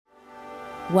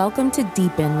Welcome to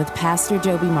Deepen with Pastor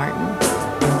Joby Martin.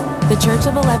 The Church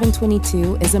of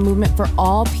 1122 is a movement for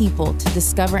all people to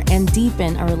discover and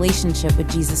deepen a relationship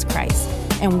with Jesus Christ.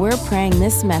 And we're praying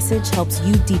this message helps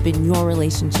you deepen your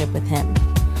relationship with Him.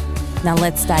 Now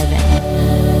let's dive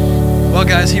in. Well,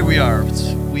 guys, here we are.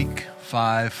 It's week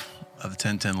 5 of the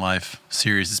 1010 Life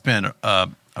series. It's been a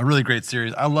really great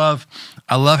series. I love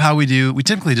how we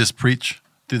typically just preach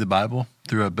through the Bible,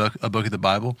 through a book of the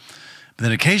Bible. But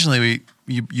then occasionally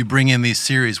you bring in these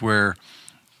series where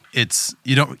it's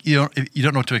you don't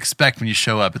know what to expect when you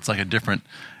show up. It's like a different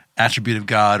attribute of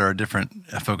God or a different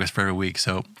focus for every week.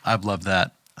 So I've loved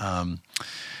that.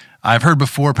 I've heard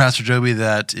before, Pastor Joby,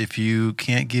 that if you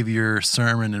can't give your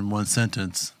sermon in one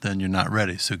sentence, then you're not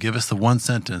ready. So give us the one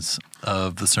sentence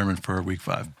of the sermon for week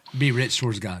 5. Be rich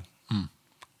towards God.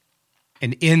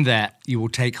 And in that, you will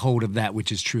take hold of that which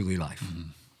is truly life.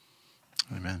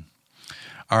 Amen.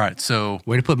 All right, so...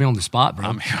 Way to put me on the spot,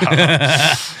 bro.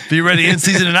 Be ready in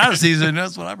season and out of season.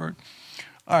 That's what I've heard.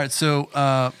 All right, so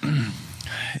I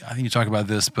think you talk about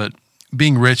this, but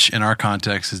being rich in our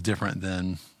context is different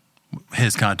than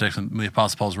his context. When the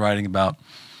Apostle Paul's writing about,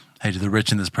 hey, to the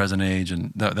rich in this present age,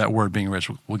 and that word being rich,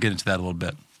 we'll get into that a little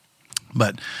bit.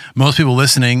 But most people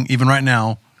listening, even right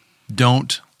now,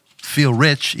 don't feel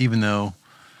rich, even though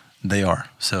they are.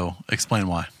 So explain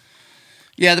why.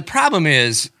 Yeah, the problem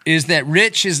is that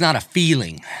rich is not a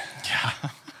feeling. Yeah.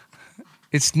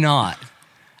 It's not.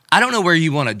 I don't know where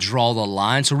you want to draw the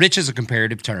line. So rich is a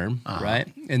comparative term, right?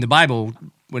 In the Bible,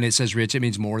 when it says rich, it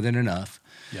means more than enough.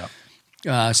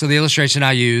 Yeah. So the illustration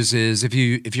I use is if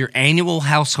your annual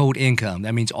household income,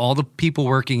 that means all the people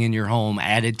working in your home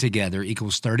added together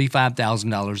equals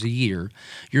 $35,000 a year,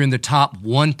 you're in the top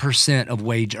 1% of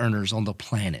wage earners on the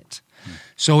planet.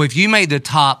 So if you made the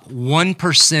top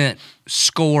 1%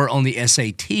 score on the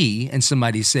SAT and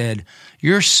somebody said,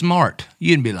 you're smart,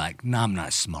 you'd be like, no, I'm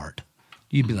not smart.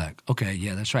 You'd be like, okay,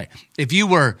 yeah, that's right. If you're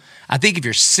over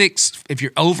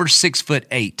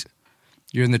 6'8",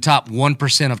 you're in the top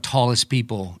 1% of tallest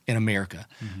people in America.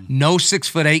 No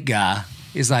 6'8" guy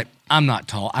is like, I'm not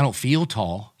tall. I don't feel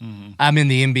tall. I'm in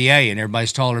the NBA and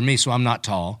everybody's taller than me, so I'm not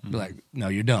tall. Be like, no,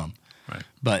 you're dumb. Right.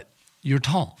 But you're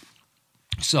tall.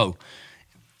 So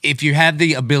if you have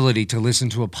the ability to listen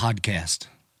to a podcast,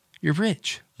 you're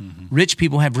rich. Rich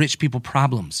people have rich people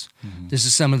problems. This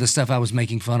is some of the stuff I was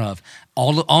making fun of.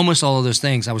 Almost all of those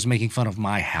things, I was making fun of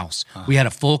my house. We had a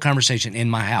full conversation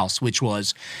in my house, which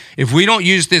was, if we don't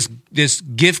use this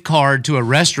gift card to a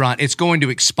restaurant, it's going to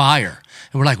expire.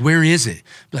 And we're like, where is it?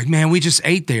 Like, man, we just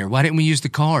ate there. Why didn't we use the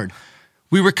card?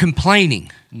 We were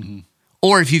complaining.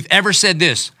 Or if you've ever said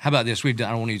this, how about this? I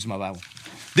don't want to use my Bible.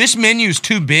 This menu's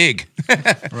too big.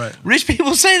 Right. Rich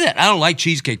people say that. I don't like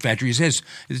Cheesecake Factory. It says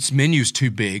this menu's too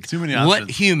big. Too many options.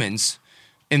 What humans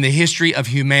in the history of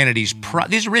humanity's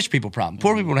these are rich people problems.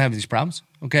 Poor people don't have these problems,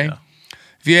 okay?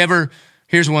 Yeah.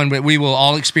 Here's one that we will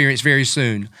all experience very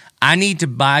soon. I need to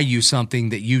buy you something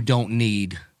that you don't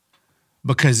need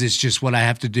because it's just what I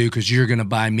have to do because you're going to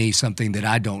buy me something that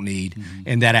I don't need,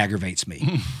 and that aggravates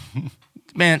me.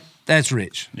 Man, that's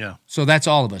rich. Yeah. So that's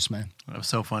all of us, man. It was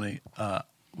so funny.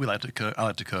 We like to cook. I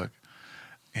like to cook.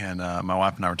 And my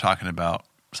wife and I were talking about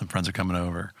some friends are coming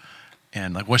over.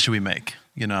 And like, what should we make?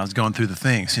 You know, I was going through the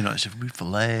things. You know, should we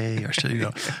fillet or should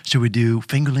we do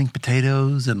fingerling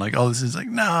potatoes? And like, all this is like,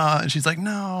 no. And she's like,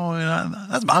 no.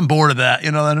 I'm bored of that.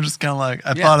 You know, and I'm just kind of like,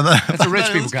 I thought of that. That's a rich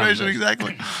people conversation.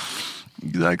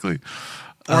 Exactly.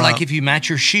 Or like if you match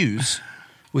your shoes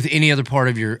with any other part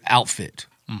of your outfit.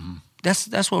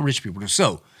 That's what rich people do.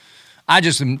 So I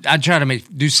try to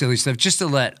do silly stuff just to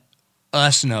let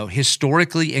us know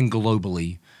historically and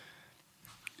globally.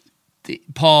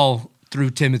 Paul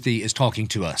through Timothy is talking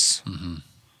to us.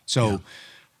 So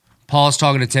Paul's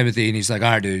talking to Timothy and he's like, all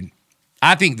right, dude,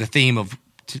 I think the theme of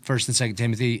 1st and 2nd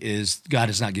Timothy is God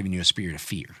has not given you a spirit of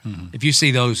fear. If you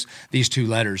see these two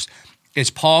letters, it's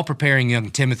Paul preparing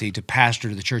young Timothy to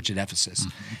pastor the church at Ephesus.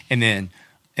 And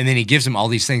then he gives him all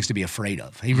these things to be afraid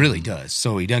of. He really does.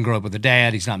 So he doesn't grow up with a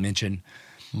dad. He's not mentioned.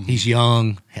 He's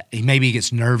young. Maybe he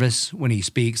gets nervous when he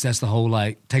speaks. That's the whole,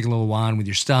 like, take a little wine with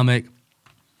your stomach.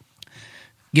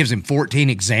 Gives him 14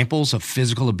 examples of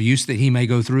physical abuse that he may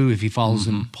go through if he follows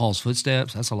in Paul's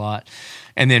footsteps. That's a lot.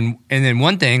 And then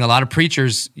one thing, a lot of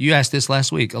preachers, you asked this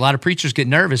last week, a lot of preachers get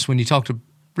nervous when you talk to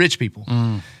rich people.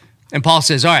 And Paul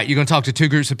says, all right, you're going to talk to two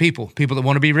groups of people that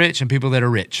want to be rich and people that are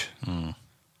rich.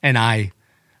 And I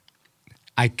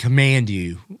command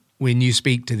you, when you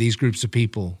speak to these groups of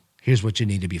people, here's what you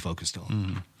need to be focused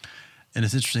on. And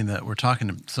it's interesting that we're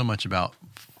talking so much about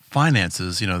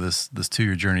finances. You know, this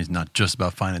 2-year journey is not just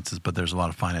about finances, but there's a lot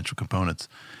of financial components.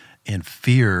 And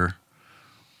fear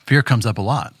fear comes up a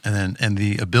lot, and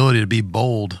the ability to be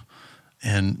bold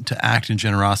and to act in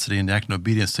generosity and to act in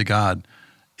obedience to God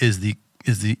is the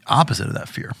opposite of that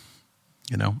fear,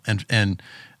 you know. And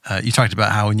you talked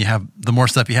about how when you have the more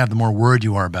stuff you have, the more worried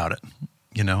you are about it,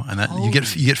 you know, and that you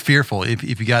get fearful. If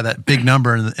you got that big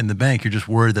number in the bank, you're just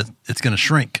worried that it's going to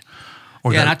shrink.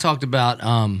 Or and I talked about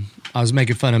I was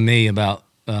making fun of me about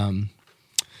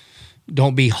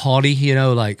don't be haughty, you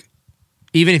know, like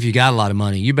even if you got a lot of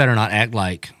money, you better not act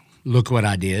like, look what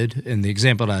I did. And the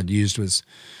example that I'd used was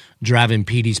driving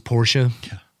Petey's Porsche.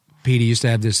 Yeah. Petey used to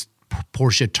have this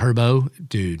Porsche Turbo.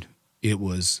 Dude, it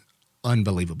was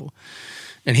unbelievable.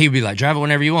 And he would be like, drive it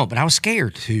whenever you want. But I was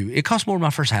scared too. It cost more than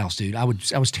my first house, dude. I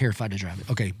was terrified to drive it.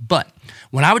 Okay, but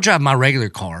when I would drive my regular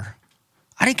car,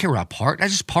 I didn't care where I parked. I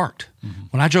just parked. Mm-hmm.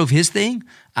 When I drove his thing,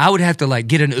 I would have to like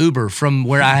get an Uber from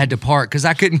where I had to park because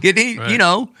I couldn't get any, you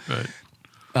know.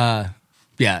 Right.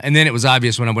 Yeah, and then it was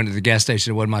obvious when I went to the gas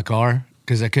station it wasn't my car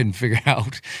because I couldn't figure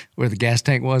out where the gas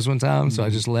tank was one time, so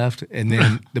I just left. And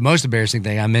then the most embarrassing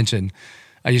thing I mentioned,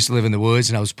 I used to live in the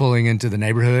woods, and I was pulling into the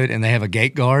neighborhood, and they have a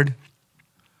gate guard.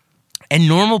 And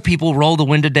normal people roll the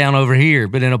window down over here,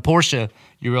 but in a Porsche,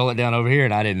 you roll it down over here,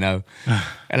 and I didn't know.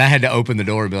 And I had to open the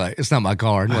door and be like, it's not my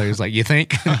car. And he was like, you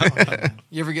think?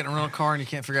 You ever get in a rental car and you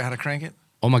can't figure out how to crank it?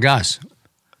 Oh, my gosh.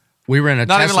 We were in a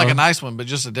Not Tesla. even like a nice one, but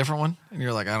just a different one. And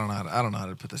you're like, I don't know how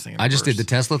to put this thing in I just did the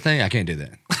Tesla thing. I can't do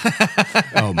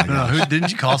that. Oh, my gosh.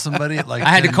 Didn't you call somebody? I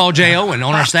had to call Jay Owen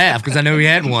on our staff because I knew he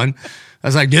had one. I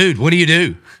was like, dude, what do you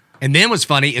do? And then what's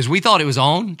funny is we thought it was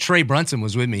on. Trey Brunson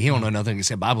was with me. He don't know nothing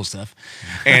except Bible stuff.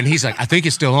 And he's like, I think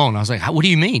it's still on. I was like, what do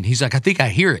you mean? He's like, I think I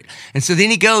hear it. And so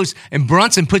then he goes and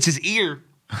Brunson puts his ear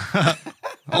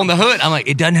on the hood. I'm like,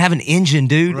 it doesn't have an engine,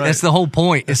 dude. Right. That's the whole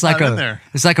point. It's like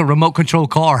a remote control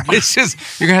car. It's just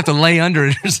you're gonna have to lay under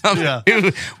it or something.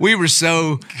 Yeah. We were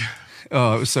so it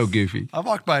was so goofy. I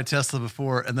walked by a Tesla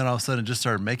before, and then all of a sudden it just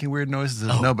started making weird noises.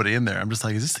 There's nobody in there. I'm just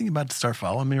like, is this thing about to start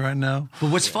following me right now? But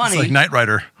what's funny? It's like Knight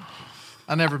Rider.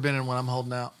 I've never been in one. I'm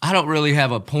holding out. I don't really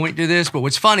have a point to this, but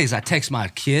what's funny is I text my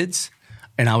kids,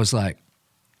 and I was like,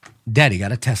 Daddy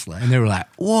got a Tesla. And they were like,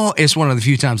 whoa. It's one of the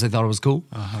few times they thought it was cool.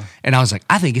 Uh-huh. And I was like,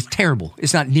 I think it's terrible.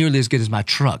 It's not nearly as good as my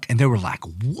truck. And they were like,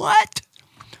 what?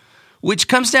 Which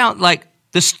comes down, like,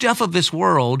 the stuff of this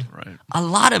world, right. A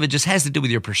lot of it just has to do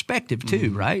with your perspective,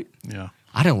 too, right? Yeah.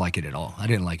 I don't like it at all. I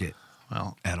didn't like it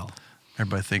at all.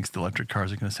 Everybody thinks the electric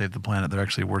cars are going to save the planet. They're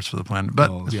actually worse for the planet. But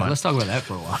fine. Let's talk about that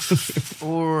for a while.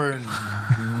 Or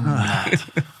not.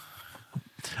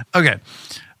 Okay.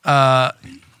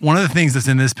 One of the things that's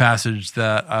in this passage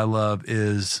that I love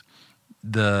is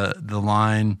the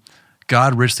line,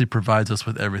 God richly provides us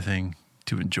with everything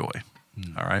to enjoy.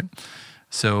 All right?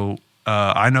 So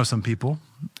I know some people,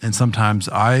 and sometimes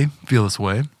I feel this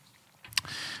way,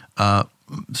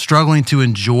 struggling to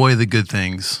enjoy the good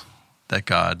things that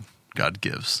God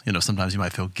gives. You know, sometimes you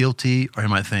might feel guilty, or you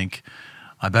might think,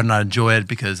 I better not enjoy it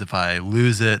because if I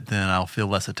lose it, then I'll feel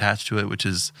less attached to it, which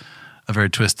is a very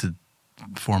twisted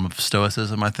form of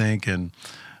stoicism, I think. And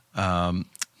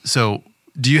so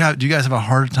do you guys have a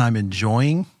harder time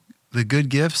enjoying the good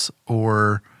gifts,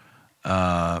 or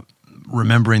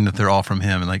remembering that they're all from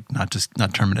Him and like not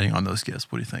terminating on those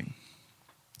gifts? What do you think?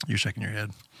 You're shaking your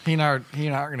head. He and I are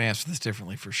going to answer this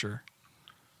differently for sure.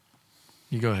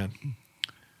 You go ahead.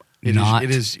 It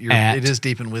is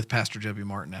deep and with Pastor Joby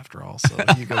Martin after all. So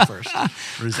you go first.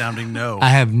 Resounding no. I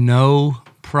have no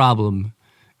problem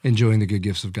enjoying the good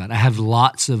gifts of God. I have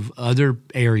lots of other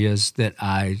areas that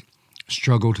I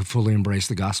struggle to fully embrace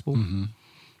the gospel. Mm-hmm.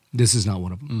 This is not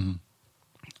one of them.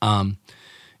 Mm-hmm.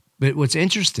 But what's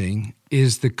interesting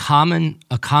is a common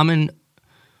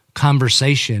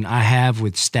conversation I have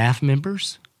with staff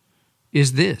members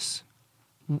is this.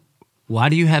 Why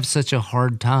do you have such a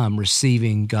hard time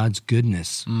receiving God's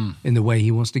goodness in the way He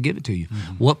wants to give it to you?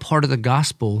 Mm-hmm. What part of the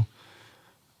gospel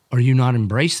are you not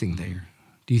embracing there?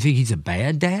 Do you think He's a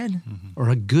bad dad or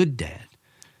a good dad?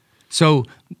 So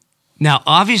now,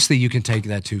 obviously, you can take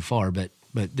that too far, but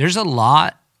there's a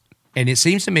lot, and it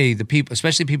seems to me the people,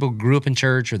 especially people who grew up in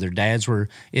church or their dads were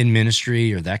in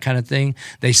ministry or that kind of thing,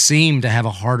 they seem to have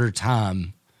a harder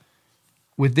time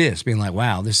with this, being like,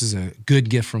 wow, this is a good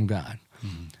gift from God.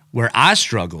 Mm-hmm. Where I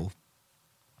struggle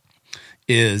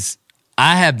is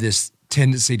I have this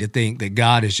tendency to think that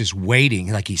God is just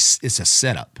waiting, like it's a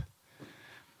setup.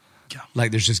 Yeah.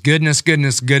 Like there's just goodness,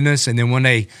 and then one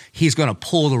day He's going to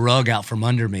pull the rug out from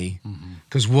under me.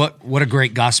 Because what a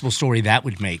great gospel story that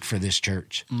would make for this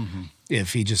church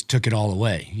if He just took it all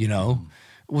away, you know?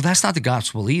 Well, that's not the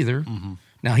gospel either.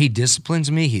 Now, He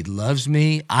disciplines me. He loves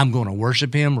me. I'm going to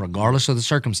worship Him regardless of the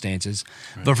circumstances.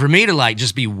 Right. But for me to like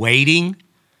just be waiting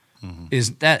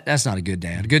is that's not a good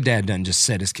dad. A good dad doesn't just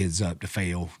set his kids up to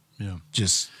fail,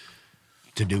 just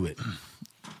to do it.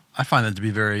 I find that to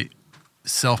be very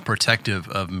self-protective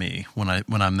of me when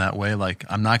I'm that way. Like,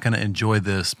 I'm not going to enjoy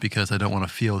this because I don't want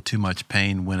to feel too much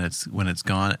pain when it's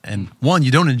gone. And one,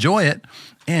 you don't enjoy it,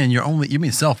 and you're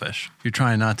being selfish. You're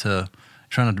trying not to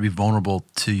be vulnerable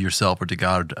to yourself or to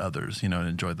God or to others, and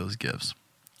enjoy those gifts.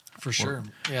 For sure.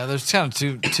 Yeah, there's kind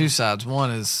of two sides.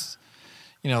 One is,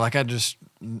 like I just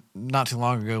not too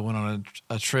long ago went on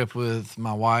a trip with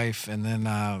my wife, and then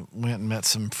I went and met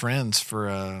some friends for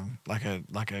a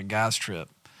guys trip.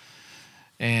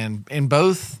 And in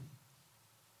both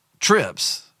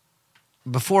trips,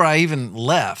 before I even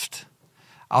left,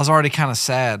 I was already kind of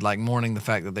sad, like mourning the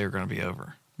fact that they were going to be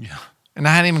over. Yeah. And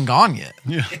I hadn't even gone yet.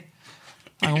 Yeah.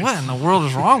 Like, what in the world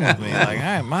is wrong with me?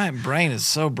 Like, my brain is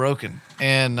so broken.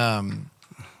 And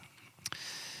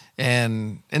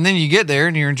then you get there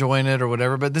and you're enjoying it or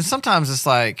whatever. But then sometimes it's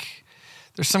like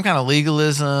there's some kind of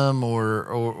legalism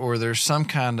or there's some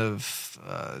kind of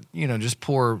just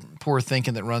poor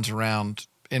thinking that runs around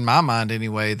in my mind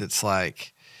anyway. That's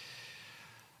like,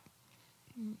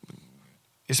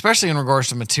 especially in regards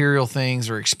to material things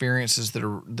or experiences that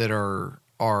are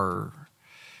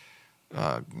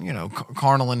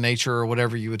carnal in nature or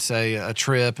whatever you would say, a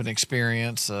trip, an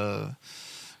experience, a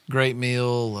great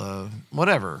meal,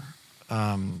 whatever.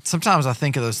 Sometimes I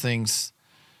think of those things,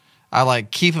 I like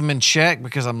keep them in check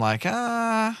because I'm like, is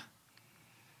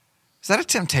that a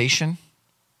temptation?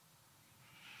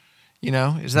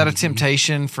 Is that a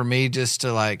temptation for me just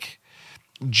to like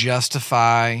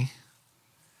justify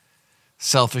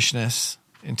selfishness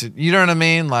into, you know what I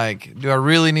mean? Like, do I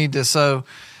really need to? So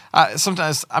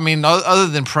sometimes, other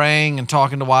than praying and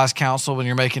talking to wise counsel when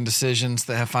you're making decisions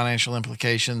that have financial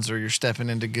implications or you're stepping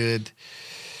into good,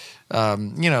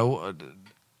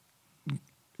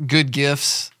 good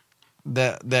gifts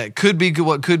that could be good,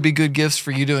 what could be good gifts for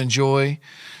you to enjoy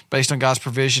based on God's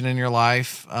provision in your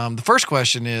life. The first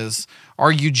question is,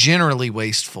 are you generally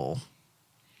wasteful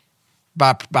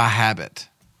by habit?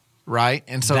 Right?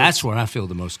 And so that's where I feel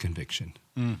the most conviction.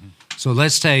 Mm-hmm. So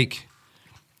let's take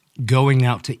going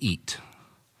out to eat.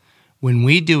 When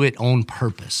we do it on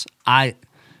purpose,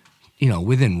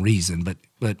 within reason, but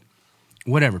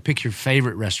whatever, pick your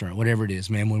favorite restaurant, whatever it is,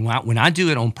 man. When I do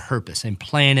it on purpose and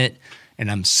plan it, and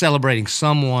I'm celebrating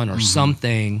someone or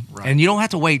something, right. And you don't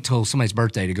have to wait till somebody's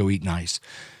birthday to go eat nice.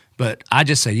 But I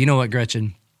just say, you know what,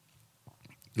 Gretchen,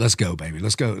 let's go, baby.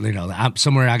 Let's go.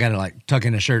 Somewhere I got to like tuck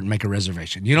in a shirt and make a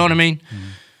reservation. You know what I mean? Mm-hmm.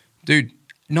 Dude,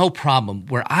 no problem.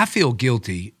 Where I feel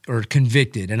guilty or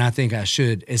convicted, and I think I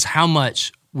should, is how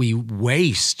much we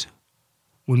waste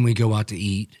when we go out to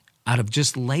eat out of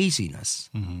just laziness.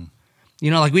 Mm-hmm.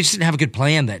 Like we just didn't have a good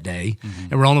plan that day,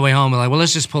 and we're on the way home. We're like, well,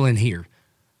 let's just pull in here.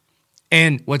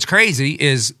 And what's crazy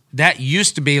is that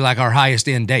used to be like our highest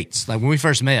end dates. Like when we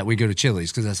first met, we go to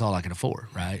Chili's because that's all I could afford,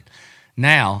 right?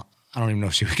 Now, I don't even know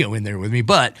if she would go in there with me,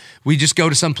 but we just go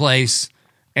to some place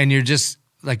and you're just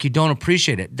like, you don't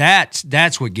appreciate it.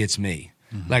 That's what gets me.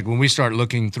 Mm-hmm. Like when we start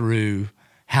looking through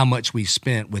how much we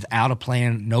spent without a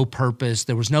plan, no purpose.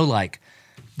 There was no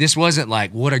this wasn't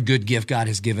like what a good gift God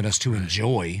has given us to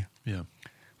enjoy. Yeah.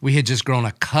 We had just grown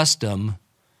accustomed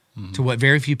to what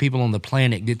very few people on the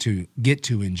planet get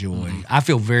to enjoy. Mm-hmm. I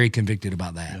feel very convicted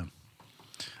about that. Yeah.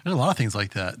 There's a lot of things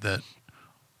like that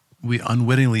we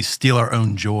unwittingly steal our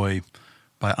own joy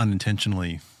by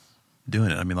unintentionally doing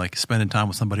it. Like spending time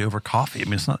with somebody over coffee.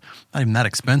 It's not even that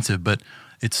expensive, but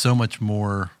it's so much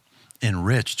more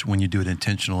enriched when you do it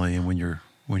intentionally and when you're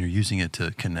using it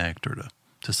to connect or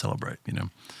to celebrate.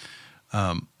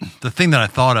 The thing that I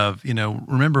thought of,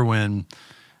 remember when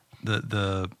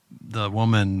the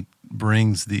woman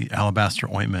brings the alabaster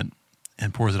ointment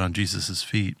and pours it on Jesus'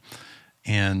 feet,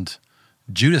 and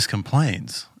Judas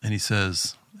complains, and he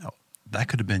says, oh, that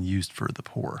could have been used for the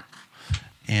poor.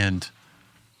 And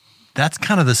that's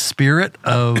kind of the spirit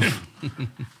of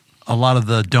a lot of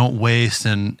the don't waste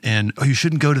and you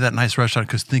shouldn't go to that nice restaurant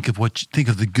because think of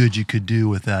the good you could do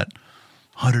with that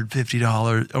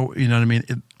 $150. Or you know what I mean?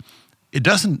 It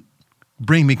doesn't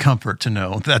bring me comfort to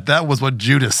know that was what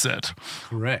Judas said.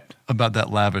 Correct. About that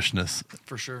lavishness.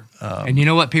 For sure. And you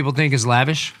know what people think is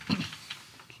lavish?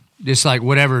 Just like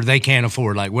whatever they can't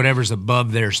afford, like whatever's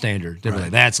above their standard. They're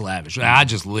like, that's lavish. I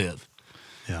just live.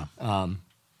 Yeah.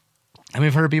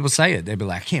 I've heard people say it. They'd be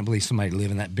like, I can't believe somebody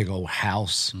live in that big old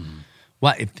house. Mm-hmm.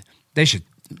 Well, if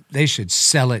they should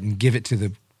sell it and give it to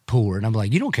the poor. And I'm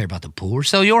like, you don't care about the poor.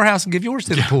 Sell your house and give yours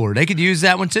to the poor. They could use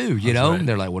that one too, you know? Right. And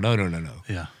they're like, well, no.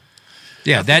 Yeah.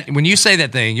 Yeah, that when you say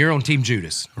that thing, you're on Team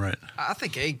Judas. Right. I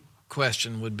think a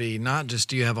question would be not just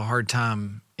do you have a hard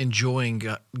time enjoying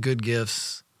good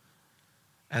gifts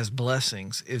as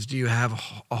blessings is, do you have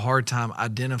a hard time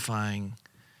identifying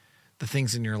the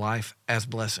things in your life as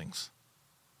blessings?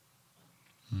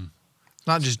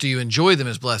 Not just do you enjoy them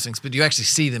as blessings, but do you actually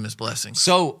see them as blessings?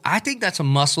 So I think that's a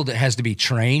muscle that has to be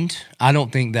trained. I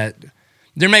don't think that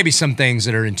there may be some things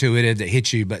that are intuitive that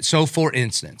hit you, but so for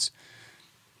instance,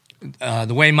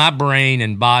 the way my brain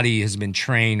and body has been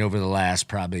trained over the last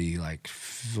probably like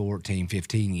 14,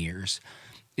 15 years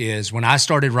is when I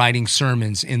started writing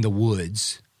sermons in the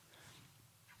woods,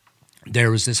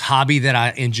 there was this hobby that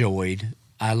I enjoyed.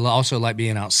 I also like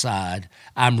being outside.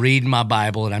 I'm reading my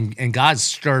Bible, and God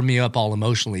stirred me up all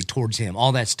emotionally towards Him.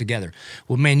 All that's together.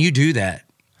 Well, man, you do that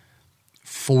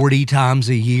 40 times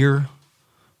a year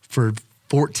for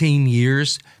 14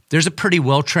 years. There's a pretty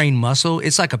well-trained muscle.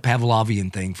 It's like a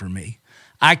Pavlovian thing for me.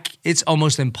 It's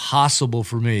almost impossible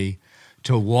for me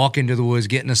to walk into the woods,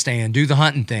 get in a stand, do the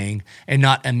hunting thing, and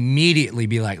not immediately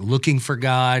be like looking for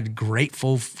God,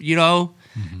 grateful,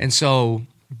 Mm-hmm. And so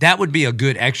that would be a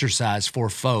good exercise for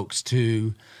folks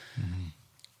to,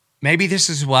 maybe this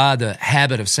is why the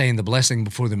habit of saying the blessing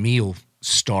before the meal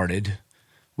started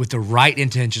with the right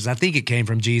intentions. I think it came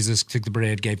from Jesus, took the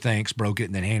bread, gave thanks, broke it,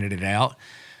 and then handed it out.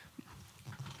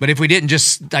 But if we didn't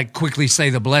just like quickly say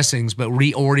the blessings, but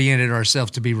reoriented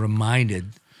ourselves to be reminded,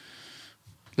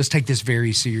 let's take this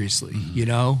very seriously,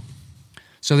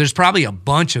 So there's probably a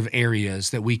bunch of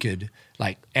areas that we could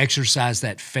like exercise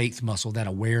that faith muscle, that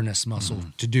awareness muscle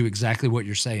to do exactly what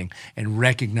you're saying and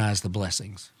recognize the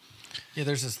blessings. Yeah,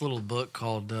 there's this little book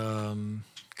called,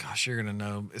 you're going to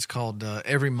know. It's called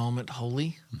Every Moment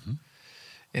Holy. Mm-hmm.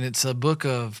 And it's a book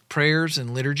of prayers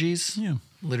and liturgies. Yeah.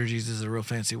 Liturgies is a real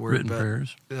fancy word. Written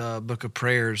prayers. Book of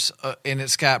prayers. And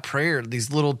it's got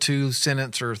these little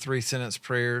 2-sentence or 3-sentence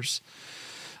prayers.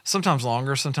 Sometimes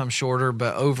longer, sometimes shorter,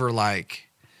 but over like,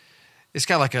 it's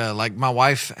got like my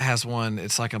wife has one.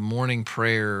 It's like a morning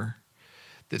prayer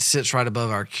that sits right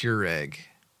above our Keurig.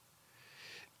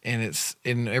 And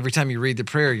every time you read the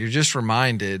prayer, you're just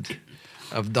reminded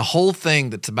of the whole thing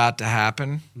that's about to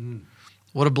happen.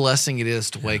 What a blessing it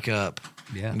is to wake up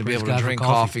and to be able to drink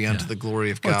coffee unto the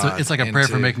glory of God. It's like a prayer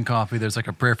for making coffee. There's like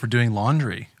a prayer for doing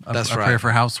laundry. That's right. A prayer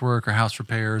for housework or house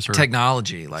repairs. Or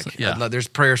technology. There's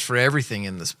prayers for everything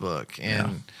in this book.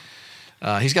 And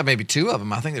he's got maybe 2 of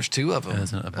them. I think there's 2 of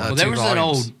them. Well, there was an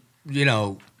old,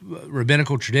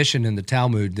 rabbinical tradition in the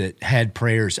Talmud that had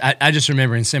prayers. I just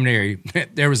remember in seminary,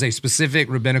 there was a specific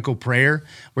rabbinical prayer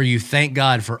where you thank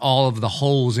God for all of the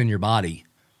holes in your body.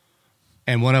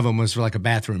 And one of them was for like a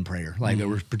bathroom prayer. Like there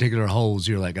were particular holes.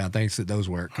 You're like, God, thanks that those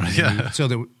work.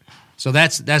 So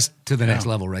that's to the next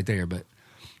level right there. But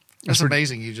that's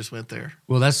amazing. You just went there.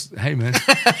 Well, hey man,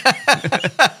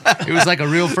 it was like a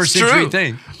real first century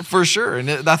thing for sure. And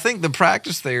I think the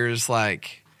practice there is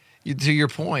like, to your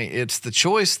point, it's the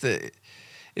choice that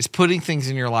it's putting things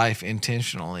in your life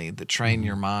intentionally that train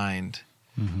your mind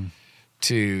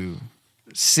to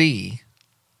see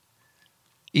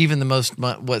even the most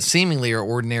what seemingly are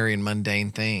ordinary and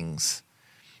mundane things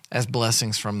as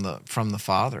blessings from the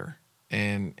Father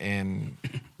and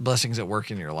blessings at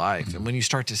work in your life. And when you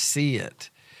start to see it,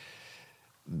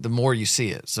 the more you see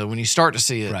it. So when you start to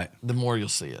see it, the more you'll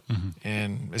see it.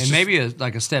 And maybe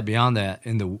a step beyond that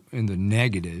in the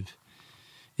negative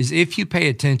is if you pay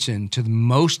attention to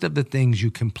most of the things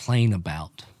you complain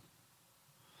about,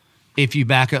 if you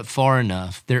back up far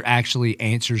enough, they're actually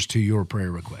answers to your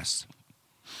prayer requests.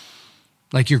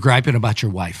 Like you're griping about your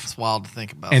wife. It's wild to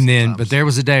think about. And then, but there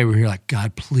was a day where you're like,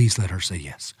 God, please let her say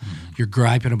yes. You're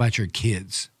griping about your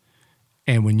kids.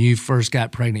 And when you first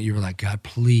got pregnant, you were like, God,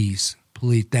 please,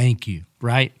 thank you,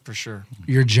 right? For sure.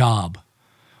 Your job.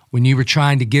 When you were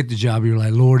trying to get the job, you were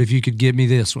like, Lord, if you could give me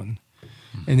this one.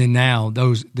 And then now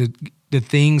the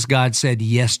things God said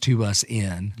yes to us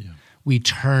in, we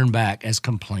turn back as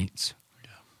complaints.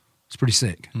 Yeah. It's pretty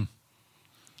sick.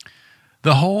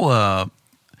 The whole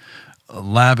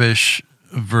lavish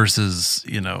versus,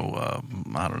 I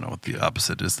don't know what the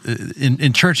opposite is.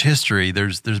 In church history,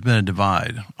 there's been a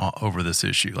divide over this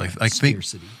issue. Like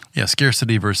scarcity.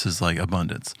 Scarcity versus like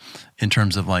abundance in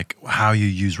terms of like how you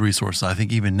use resources. I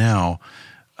think even now,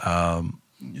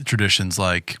 traditions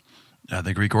like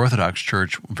the Greek Orthodox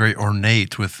Church, very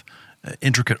ornate with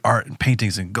intricate art and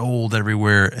paintings and gold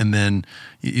everywhere. And then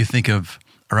you think of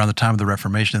around the time of the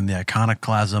Reformation and the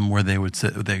iconoclasm where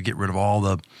they'd get rid of all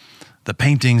the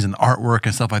paintings and the artwork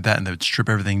and stuff like that, and they would strip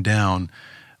everything down.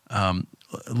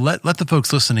 Let the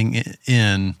folks listening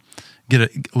in get a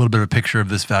little bit of a picture of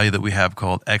this value that we have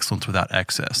called excellence without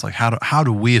excess. Like how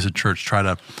do we as a church try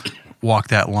to walk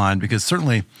that line? Because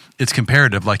certainly it's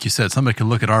comparative, like you said. Somebody could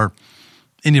look at our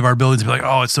any of our buildings and be like,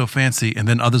 oh, it's so fancy. And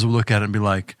then others will look at it and be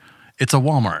like, it's a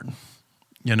Walmart,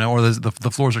 or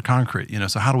the floors are concrete,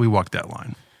 So how do we walk that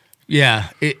line? Yeah,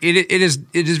 it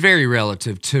is very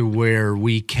relative to where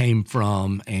we came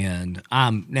from, and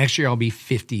next year I'll be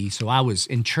 50. So I was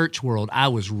in church world. I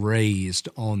was raised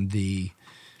on the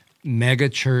mega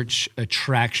church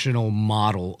attractional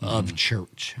model of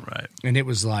church, right? And it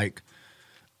was like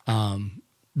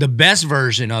the best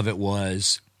version of it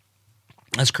was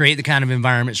let's create the kind of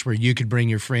environments where you could bring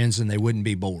your friends and they wouldn't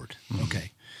be bored.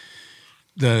 Okay.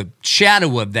 The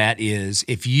shadow of that is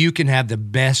if you can have the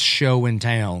best show in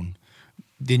town,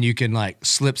 then you can like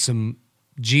slip some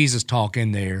Jesus talk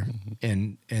in there,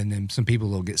 and then some people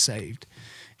will get saved.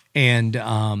 And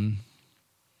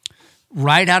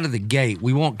right out of the gate,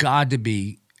 we want God to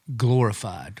be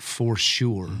glorified for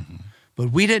sure.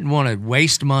 But we didn't want to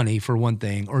waste money for one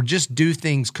thing, or just do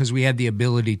things because we had the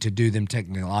ability to do them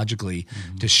technologically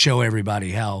to show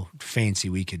everybody how fancy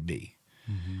we could be.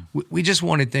 We just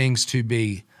wanted things to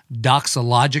be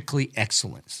doxologically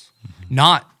excellence,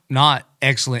 not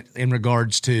excellent in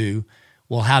regards to,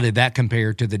 well, how did that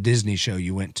compare to the Disney show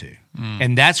you went to?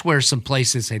 And that's where some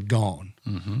places had gone.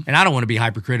 And I don't want to be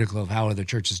hypercritical of how other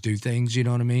churches do things, you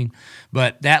know what I mean?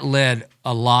 But that led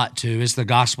a lot to, it's the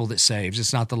gospel that saves.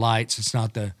 It's not the lights. It's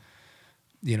not the,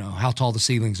 how tall the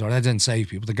ceilings are. That doesn't save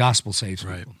people. The gospel saves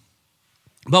people.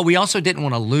 But we also didn't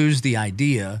want to lose the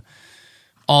idea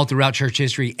all throughout church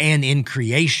history and in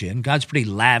creation. God's pretty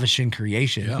lavish in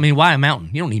creation. Yeah. I mean, why a mountain?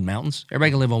 You don't need mountains.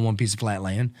 Everybody can live on one piece of flat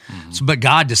land. But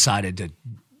God decided to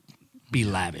be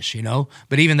lavish,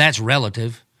 But even that's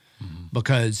relative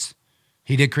because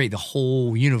he did create the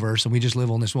whole universe and we just live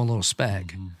on this one little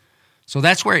speck. So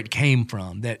that's where it came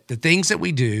from, that the things that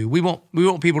we do, we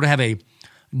want people to have a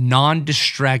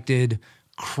non-distracted,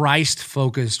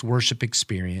 Christ-focused worship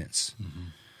experience.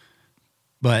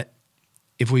 But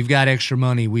if we've got extra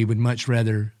money, we would much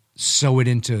rather sow it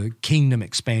into kingdom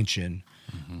expansion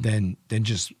than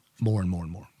just more and more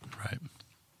and more.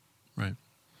 Right.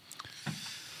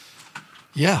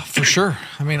 Yeah, for sure.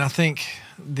 I mean, I think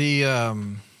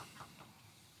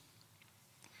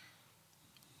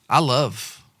I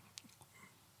love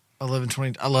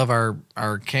 1120. I love our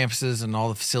campuses and all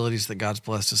the facilities that God's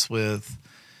blessed us with.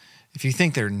 If you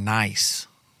think they're nice,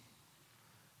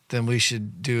 then we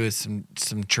should do some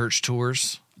church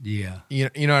tours. Yeah. You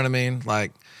know what I mean?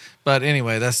 But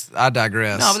anyway, I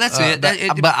digress. No, but that's it.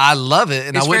 But I love it,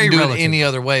 and I wouldn't do relative. it any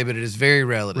other way, but it is very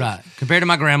relative. Right. Compared to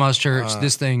my grandma's church,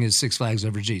 this thing is Six Flags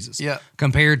Over Jesus. Yeah.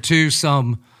 Compared to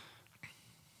some,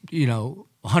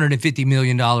 $150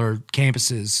 million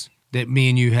campuses that me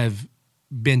and you have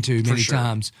been to many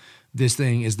times, this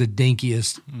thing is the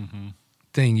dinkiest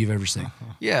thing you've ever seen.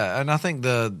 Yeah, and I think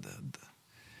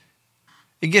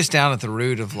it gets down at the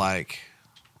root of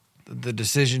the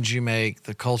decisions you make,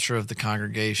 the culture of the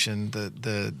congregation,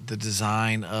 the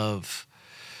design of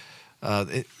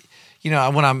it.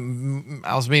 When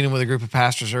I was meeting with a group of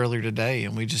pastors earlier today,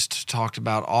 and we just talked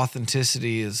about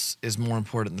authenticity is more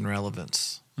important than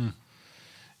relevance.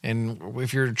 And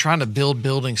if you're trying to build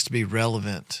buildings to be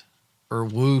relevant or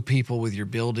woo people with your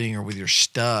building or with your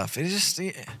stuff,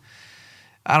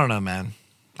 I don't know, man.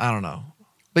 I don't know.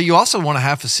 But you also want to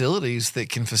have facilities that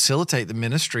can facilitate the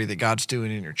ministry that God's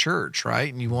doing in your church,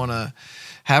 right? And you want to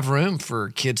have room for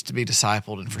kids to be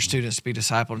discipled and for students to be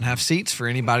discipled and have seats for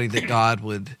anybody that God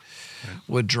would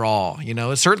draw.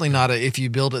 It's certainly not if you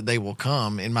build it, they will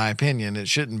come, in my opinion. It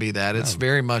shouldn't be that. It's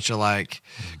very much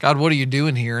God, what are you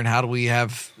doing here? And how do we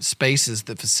have spaces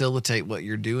that facilitate what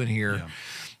you're doing here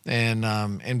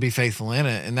and be faithful in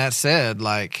it? And that said,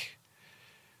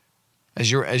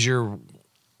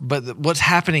 but what's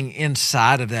happening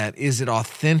inside of that, is it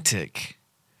authentic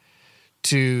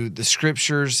to the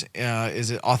scriptures?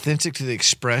 Is it authentic to the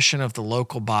expression of the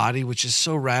local body, which is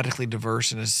so radically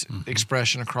diverse in its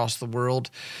expression across the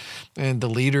world, and the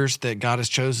leaders that God has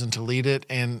chosen to lead it?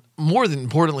 And more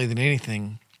importantly than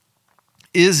anything,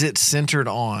 is it centered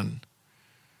on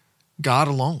God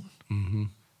alone?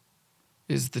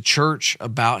 Is the church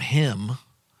about Him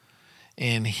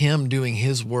and Him doing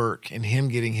His work and Him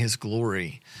getting His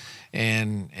glory?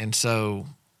 And so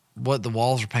what the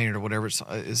walls are painted or whatever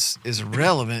is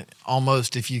irrelevant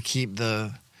almost if you keep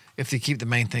the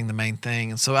main thing the main thing.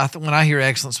 And so when I hear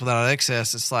excellence without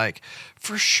excess, it's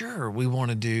for sure we want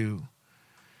to do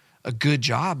a good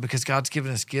job because God's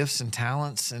given us gifts and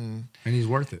talents and He's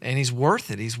worth it. And He's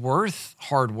worth it. He's worth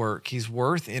hard work. He's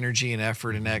worth energy and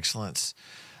effort and excellence.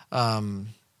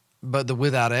 But the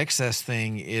without excess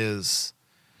thing is,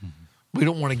 we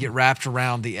don't want to get wrapped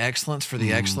around the excellence for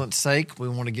the excellence sake. We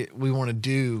want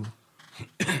to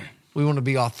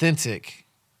be authentic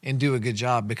and do a good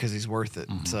job because he's worth it.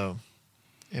 So,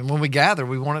 and when we gather,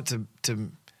 we want it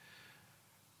to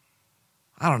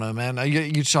I don't know, man.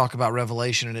 You talk about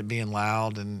Revelation and it being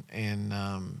loud and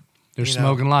There's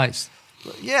smoking lights.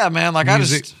 Yeah, man. Like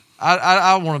Music.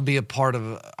 I want to be a part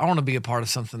of. I want to be a part of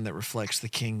something that reflects the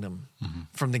kingdom,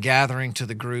 from the gathering to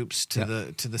the groups to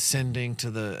the sending to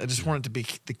the. I just want it to be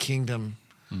the kingdom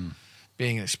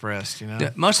being expressed. You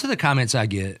know, Most of the comments I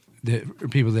get that are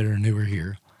people that are newer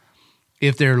here,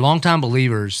 if they're longtime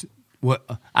believers,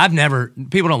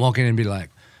 people don't walk in and be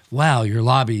like, "Wow, your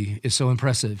lobby is so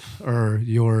impressive," or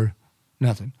 "Your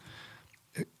nothing."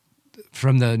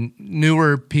 From the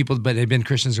newer people, but they've been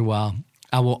Christians a while,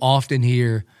 I will often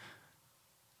hear,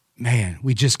 "Man,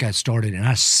 we just got started, and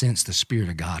I sense the Spirit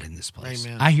of God in this place."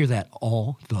 Amen. I hear that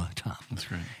all the time. That's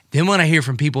great. Then when I hear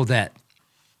from people that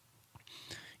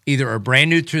either are brand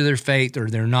new to their faith, or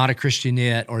they're not a Christian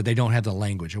yet, or they don't have the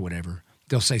language or whatever,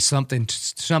 they'll say something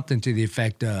to the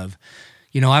effect of,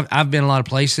 I've been a lot of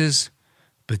places,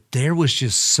 but there was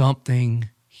just something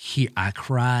here. I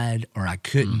cried, or I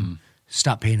couldn't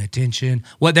stop paying attention.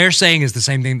 What they're saying is the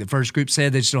same thing the first group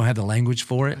said. They just don't have the language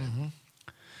for it.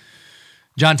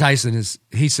 John Tyson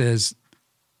he says,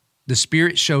 the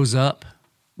Spirit shows up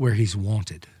where he's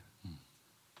wanted.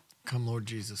 come Lord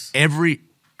Jesus.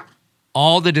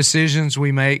 All the decisions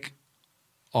we make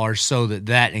are so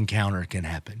that encounter can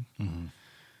happen.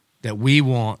 That we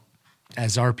want,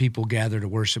 as our people gather to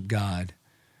worship God,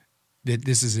 that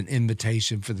this is an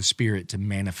invitation for the Spirit to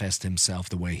manifest himself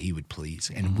the way he would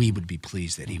please, and we would be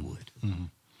pleased that he would.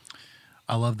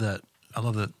 I love that.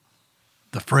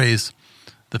 The phrase,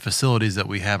 the facilities that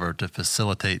we have are to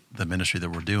facilitate the ministry that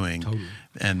we're doing. Totally.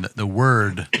 And the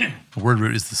word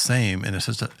root is the same, and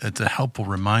it's a helpful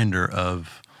reminder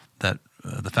of that,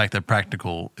 the fact that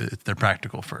they're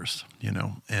practical first,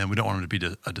 and we don't want them to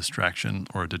be a distraction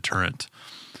or a deterrent.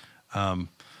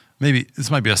 Maybe this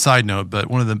might be a side note, but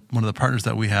one of the partners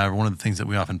that we have, one of the things that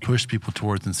we often push people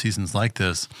towards in seasons like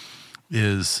this,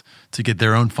 is to get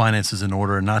their own finances in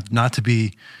order, and not to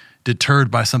be deterred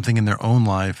by something in their own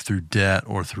life through debt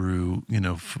or through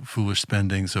foolish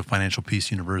spending. So Financial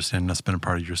Peace University, and that's been a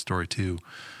part of your story too.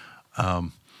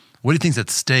 What do you think's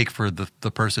at stake for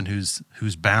the person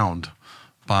who's bound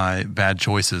by bad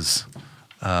choices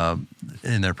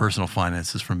in their personal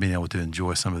finances from being able to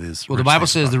enjoy some of these? Well, the Bible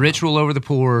says the rich rule over the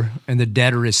poor, and the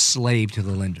debtor is slave to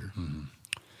the lender.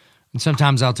 And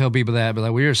sometimes I'll tell people that, I'll be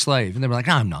like, well, you're a slave. And they're like,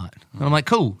 no, I'm not. And I'm like,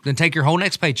 cool, then take your whole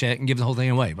next paycheck and give the whole thing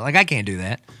away. But I can't do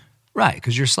that. Right,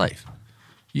 because you're a slave.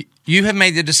 You have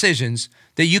made the decisions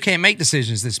that you can't make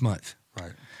decisions this month.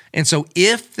 Right. And so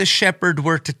if the shepherd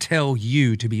were to tell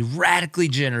you to be radically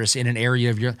generous in an area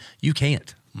of you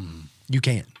can't. You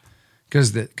can't.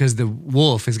 Because the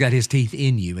wolf has got his teeth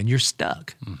in you and you're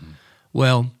stuck.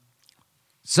 Well,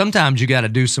 sometimes you got to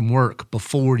do some work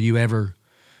before you ever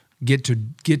get to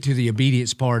the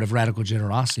obedience part of radical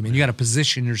generosity. I mean, you got to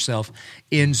position yourself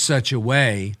in such a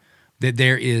way that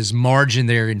there is margin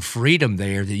there and freedom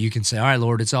there that you can say, all right,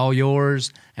 Lord, it's all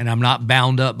yours, and I'm not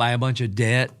bound up by a bunch of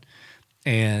debt,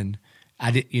 and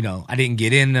I didn't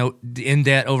get in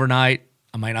debt overnight.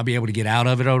 I might not be able to get out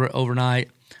of it overnight,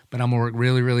 but I'm going to work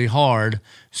really, really hard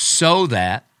so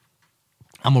that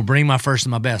I'm going to bring my first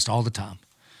and my best all the time.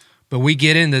 But we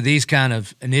get into these kind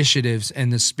of initiatives,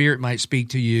 and the Spirit might speak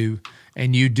to you,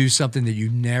 and you do something that you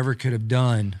never could have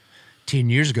done 10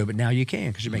 years ago, but now you can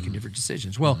because you're making different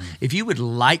decisions. Well, if you would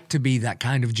like to be that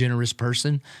kind of generous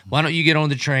person, why don't you get on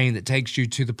the train that takes you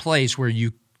to the place where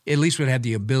you at least would have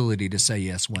the ability to say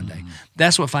yes one day?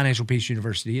 That's what Financial Peace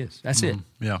University is. That's it.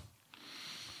 Yeah.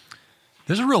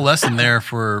 There's a real lesson there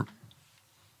for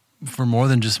more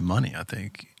than just money, I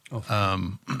think.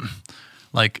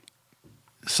 Like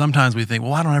sometimes we think,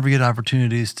 well, I don't ever get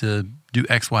opportunities to do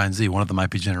X, Y, and Z. One of them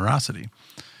might be generosity.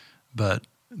 But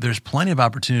there's plenty of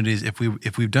opportunities if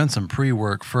we've done some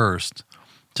pre-work first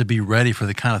to be ready for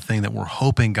the kind of thing that we're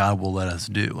hoping God will let us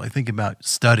do. Like think about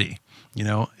study.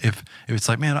 If it's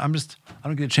like, man, I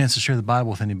don't get a chance to share the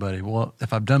Bible with anybody. Well,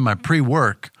 if I've done my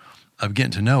pre-work of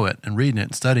getting to know it and reading it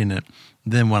and studying it,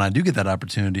 then when I do get that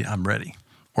opportunity, I'm ready.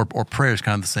 Or prayer is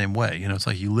kind of the same way. It's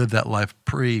like you live that life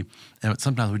and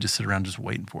sometimes we just sit around just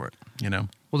waiting for it,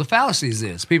 Well, the fallacy is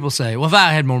this. People say, well, if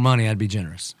I had more money, I'd be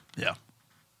generous. Yeah.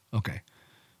 Okay.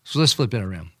 So let's flip it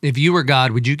around. If you were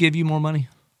God, would you give you more money?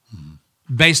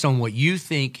 Based on what you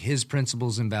think his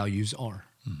principles and values are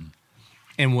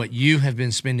and what you have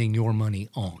been spending your money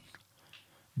on.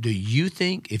 Do you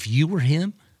think if you were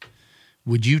him,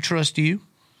 would you trust you?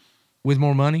 with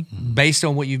more money based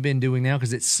on what you've been doing now?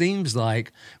 Because it seems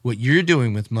like what you're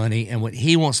doing with money and what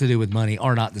he wants to do with money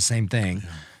are not the same thing. Yeah.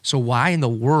 So why in the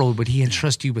world would he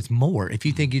entrust you with more if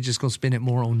you think you're just going to spend it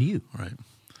more on you? Right.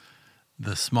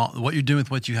 What you're doing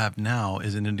with what you have now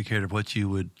is an indicator of what you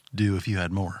would do if you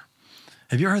had more.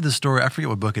 Have you ever heard this story? I forget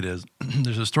what book it is.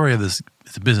 There's a story of this.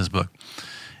 It's a business book.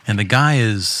 And the guy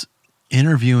is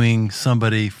interviewing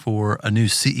somebody for a new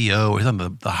CEO or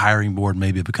something, the hiring board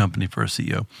maybe of a company for a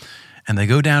CEO. And they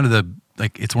go down to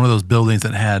it's one of those buildings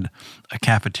that had a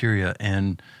cafeteria,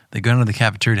 and they go down to the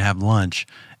cafeteria to have lunch,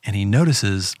 and he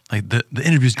notices, the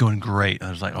interview's going great. And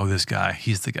there's like, oh, this guy,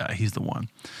 he's the one.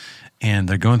 And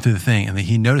they're going through the thing, and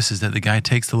he notices that the guy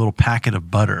takes the little packet of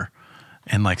butter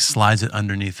and slides it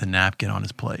underneath the napkin on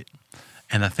his plate.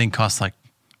 And that thing costs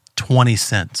 20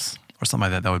 cents or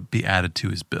something like that would be added to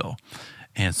his bill.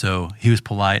 And so he was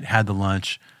polite, had the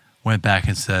lunch, went back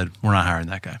and said, we're not hiring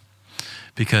that guy.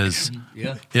 Because,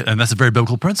 and that's a very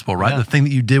biblical principle, right? Yeah. The thing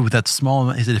that you did with that small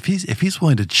amount, he said, if he's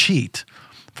willing to cheat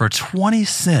for a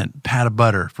 20-cent pat of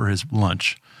butter for his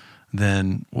lunch,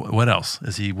 then what else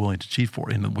is he willing to cheat for?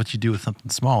 And what you do with something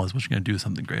small is what you're going to do with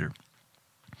something greater.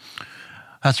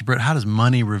 Pastor Brett, how does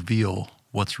money reveal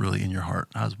what's really in your heart?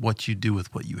 How does what you do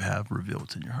with what you have reveal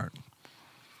what's in your heart?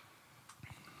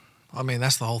 I mean,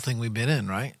 that's the whole thing we've been in,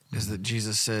 right? Is that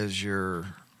Jesus says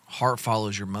your heart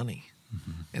follows your money.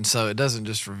 Mm-hmm. And so it doesn't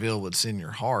just reveal what's in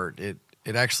your heart. It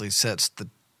actually sets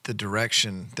the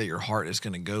direction that your heart is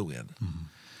going to go in. Mm-hmm.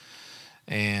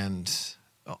 And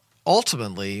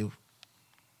ultimately,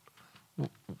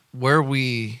 where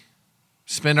we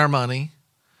spend our money,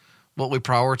 what we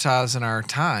prioritize in our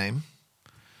time,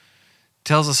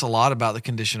 tells us a lot about the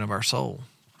condition of our soul.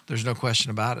 There's no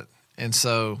question about it. And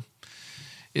so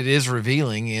it is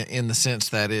revealing in the sense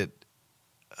that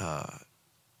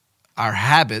our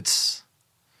habits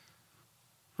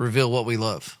reveal what we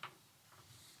love.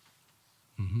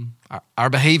 Mm-hmm. Our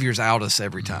behaviors out us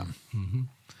every time. Mm-hmm.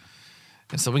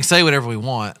 And so we can say whatever we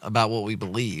want about what we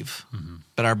believe, mm-hmm.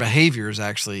 but our behaviors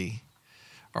actually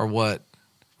are what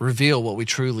reveal what we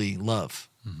truly love,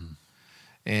 mm-hmm.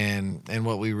 and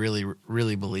what we really,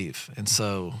 really believe. And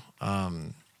so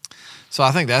so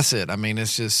I think that's it. I mean,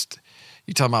 it's just,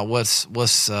 you talking about what's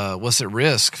at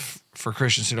risk for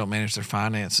Christians who don't manage their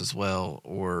finances well,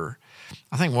 or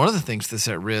I think one of the things that's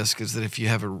at risk is that if you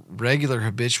have a regular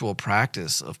habitual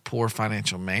practice of poor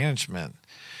financial management,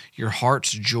 your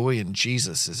heart's joy in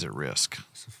Jesus is at risk.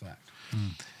 That's a fact.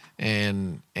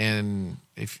 And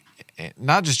if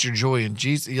not just your joy in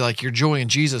Jesus, your joy in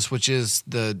Jesus, which is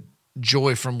the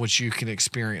joy from which you can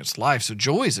experience life. So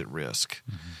joy is at risk.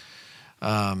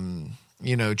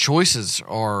 Mm-hmm. Choices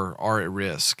are at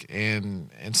risk, and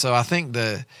so I think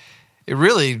it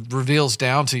really reveals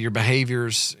down to your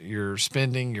behaviors, your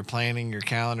spending, your planning, your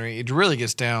calendaring. It really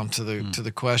gets down to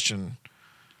the question,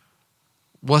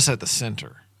 what's at the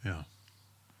center? Yeah.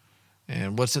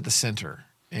 And what's at the center?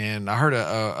 And I heard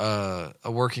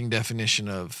a working definition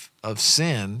of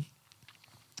sin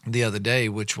the other day,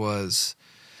 which was,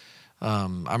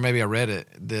 or maybe I read it.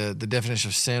 The definition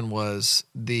of sin was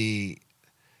the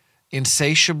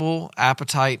insatiable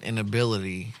appetite and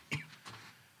ability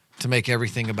to make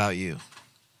everything about you.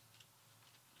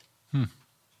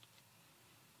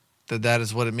 That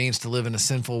is what it means to live in a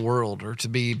sinful world, or to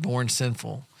be born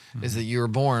sinful. Mm-hmm. Is that you are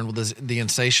born with the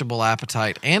insatiable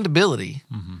appetite and ability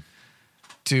mm-hmm.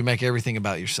 to make everything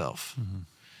about yourself. Mm-hmm.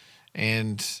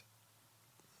 And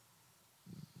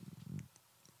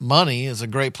money is a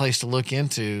great place to look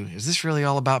into. Is this really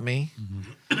all about me?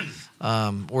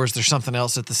 Mm-hmm. Or is there something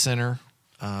else at the center?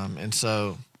 And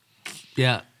so...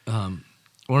 Yeah.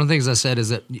 One of the things I said is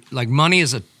that money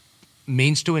is a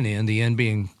means to an end, the end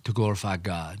being to glorify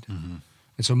God. Mm-hmm.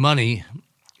 And so money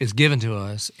is given to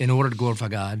us in order to glorify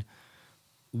God.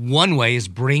 One way is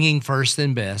bringing first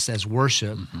and best as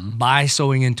worship mm-hmm. by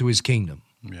sowing into his kingdom.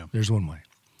 Yeah. There's one way.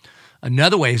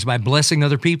 Another way is by blessing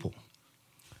other people.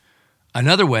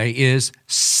 Another way is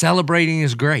celebrating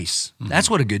his grace. Mm-hmm. That's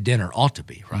what a good dinner ought to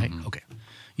be, right? Mm-hmm. Okay.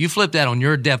 You flip that on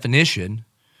your definition,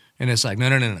 and it's like,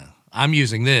 no. I'm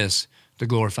using this to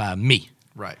glorify me.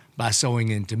 Right. By sowing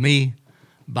into me,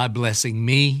 by blessing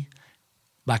me,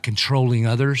 by controlling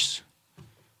others.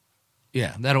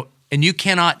 Yeah, and you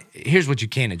cannot, here's what you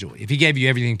can't enjoy. If he gave you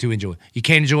everything to enjoy, you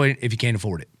can't enjoy it if you can't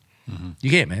afford it. Mm-hmm. You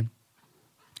can't, man.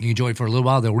 You enjoy it for a little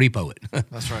while, they'll repo it.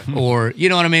 That's right. Or, you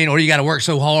know what I mean? Or you got to work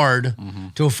so hard mm-hmm.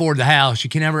 to afford the house. You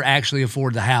can never actually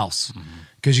afford the house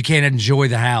because you can't enjoy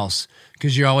the house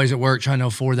because you're always at work trying to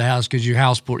afford the house because your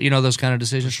house poor. Those kind of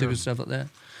decisions, stupid stuff like that.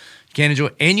 You can't enjoy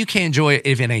it. And you can't enjoy it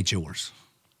if it ain't yours.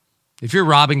 If you're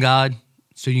robbing God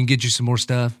so you can get you some more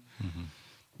stuff, mm-hmm.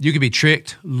 You could be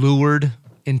tricked, lured,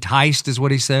 enticed is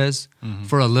what he says,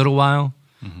 for a little while,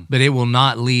 but it will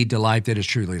not lead to life that is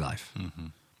truly life.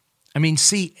 I mean,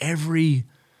 see every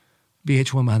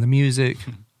VH1 Behind the Music,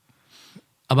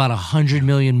 about 100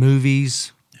 million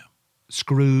movies,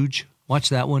 Scrooge, watch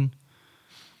that one.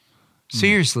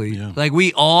 Seriously, like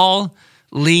we all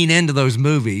lean into those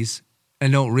movies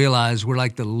and don't realize we're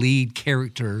like the lead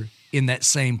character in that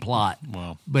same plot.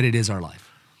 Wow. But it is our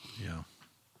life. Yeah.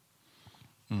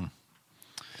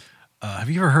 Have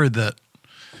you ever heard that,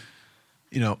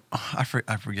 I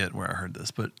forget where I heard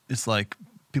this, but it's like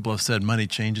people have said money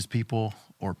changes people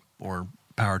or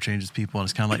power changes people. And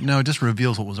it's kind of like, no, it just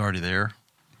reveals what was already there,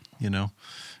 kind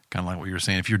of like what you were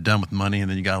saying. If you're done with money and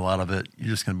then you got a lot of it, you're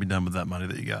just going to be done with that money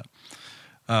that you got.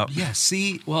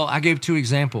 I gave 2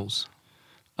 examples.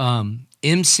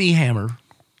 MC Hammer,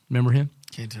 remember him?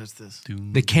 Can't touch this.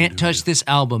 The Can't Touch This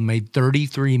album made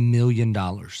 $33 million.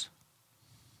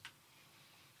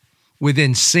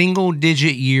 Within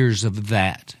single-digit years of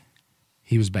that,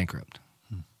 he was bankrupt.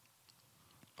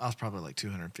 I was probably like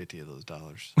 250 of those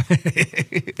dollars.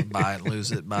 Buy it,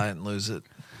 lose it, buy it, and lose it.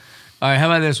 All right, how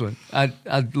about this one? I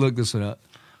looked this one up.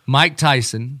 Mike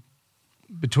Tyson,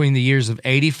 between the years of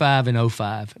 85 and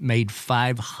 05, made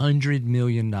 $500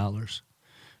 million.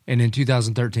 And in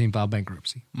 2013, filed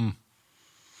bankruptcy.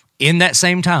 In that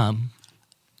same time,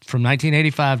 from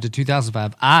 1985 to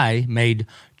 2005, I made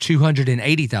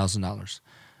 $280,000.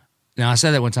 Now, I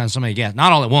said that one time, somebody guessed.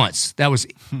 Not all at once. That was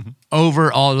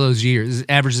over all of those years.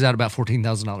 It averages out about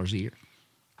 $14,000 a year.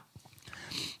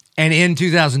 And in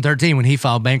 2013, when he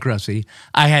filed bankruptcy,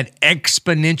 I had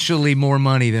exponentially more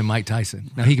money than Mike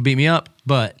Tyson. Now, he could beat me up,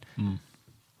 but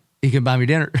he could buy me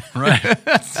dinner. Right.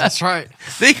 That's right.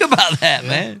 Think about that,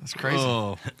 man. That's crazy.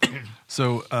 Oh.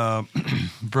 So,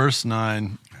 verse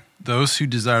 9, those who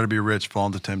desire to be rich fall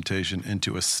into temptation,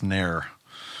 into a snare.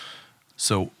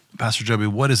 So, Pastor Joby,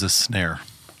 what is a snare?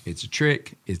 It's a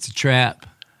trick. It's a trap.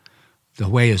 The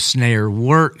way a snare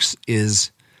works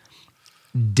is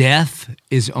death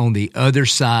is on the other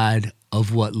side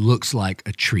of what looks like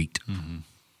a treat.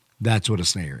 That's what a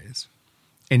snare is.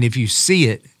 And if you see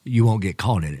it, you won't get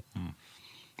caught in it.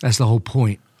 That's the whole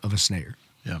point of a snare.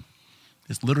 Yeah.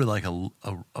 It's literally like a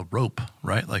rope,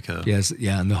 right? Like a... Yes,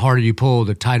 yeah. And the harder you pull,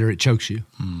 the tighter it chokes you.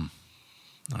 All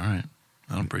right.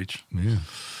 I don't preach. Yeah.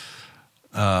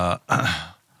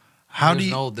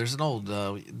 There's an old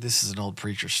this is an old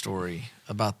preacher story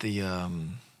about the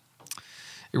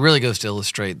it really goes to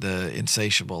illustrate the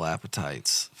insatiable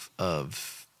appetites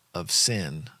of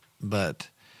sin, but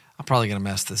I'm probably going to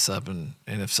mess this up, and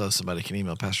if so, somebody can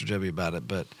email Pastor Joby about it.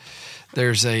 But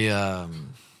there's the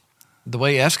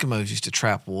way Eskimos used to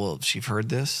trap wolves. You've heard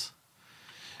this?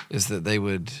 Is that they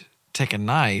would take a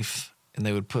knife and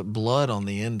they would put blood on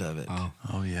the end of it.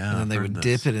 Oh yeah. And then they would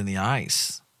dip it in the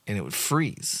ice, and it would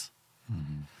freeze.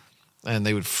 And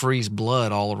they would freeze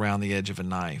blood all around the edge of a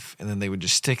knife, and then they would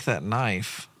just stick that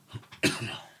knife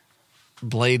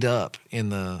blade up in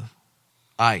the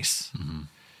ice.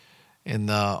 And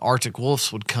the Arctic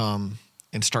wolves would come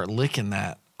and start licking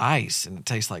that ice, and it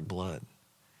tastes like blood.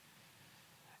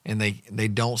 And they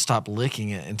don't stop licking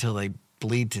it until they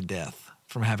bleed to death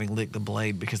from having licked the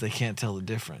blade, because they can't tell the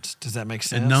difference. Does that make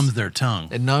sense? It numbs their tongue.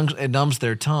 It numbs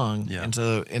their tongue, Yeah. and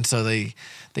so they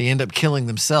end up killing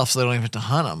themselves, so they don't even have to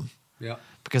hunt them. Yeah.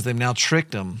 Because they've now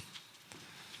tricked them.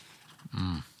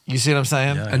 You see what I'm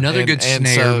saying? Yeah. Another good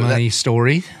snare money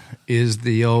story is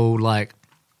the old, like,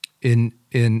 in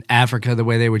Africa, the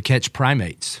way they would catch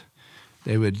primates.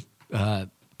 They would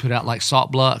put out like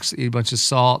salt blocks, eat a bunch of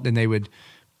salt, then they would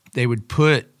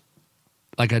put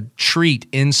like a treat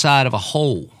inside of a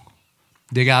hole,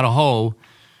 dig out a hole,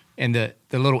 and the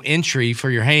little entry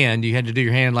for your hand, you had to do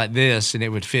your hand like this, and it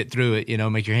would fit through it,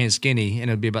 make your hand skinny,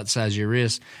 and it would be about the size of your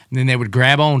wrist. And then they would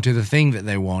grab on to the thing that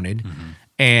they wanted,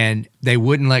 and they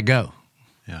wouldn't let go.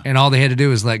 Yeah. And all they had to do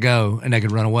was let go, and they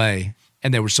could run away.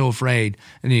 And they were so afraid,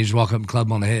 and then you just walk up and club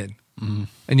them on the head.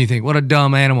 And you think, what a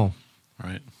dumb animal.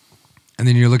 Right. And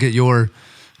then you look at your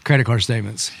credit card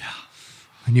statements. Yeah.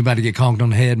 And you're about to get conked on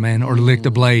the head, man, or lick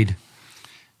the blade.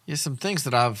 Yeah, some things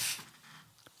that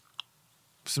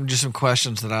some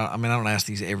questions that I don't ask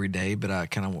these every day, but I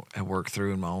kind of have worked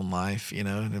through in my own life, and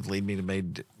have led me to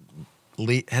make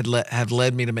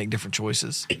different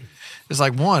choices. It's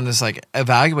like one, it's like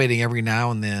evaluating every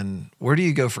now and then, where do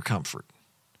you go for comfort?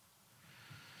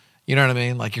 You know what I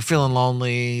mean? Like you're feeling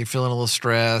lonely, you're feeling a little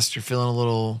stressed, you're feeling a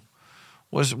little.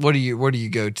 Where do you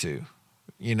go to?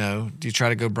 Do you try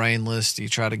to go brainless? Do you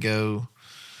try to go,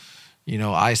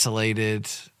 isolated?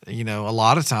 A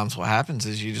lot of times what happens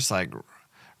is you just like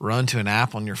run to an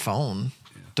app on your phone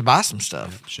to buy some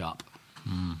stuff. Shop.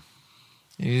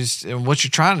 And what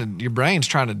your brain's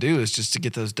trying to do is just to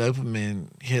get those dopamine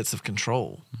hits of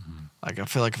control. Like I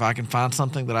feel like if I can find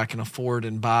something that I can afford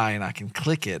and buy and I can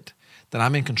click it, then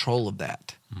I'm in control of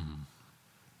that.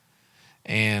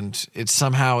 And it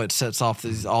sets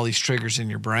off all these triggers in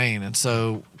your brain. And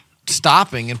so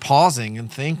stopping and pausing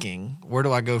and thinking, where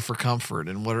do I go for comfort,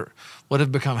 and what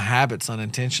have become habits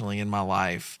unintentionally in my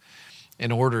life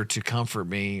in order to comfort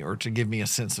me or to give me a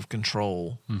sense of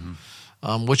control,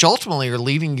 which ultimately are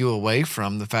leading you away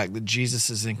from the fact that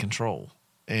Jesus is in control.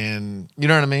 And you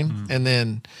know what I mean? And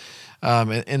then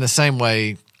in the same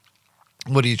way,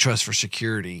 what do you trust for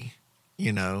security?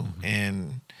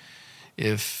 And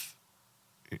if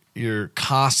you're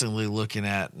constantly looking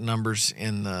at numbers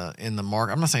in the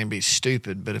market, I'm not saying be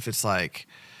stupid, but if it's like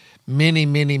many,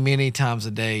 many, many times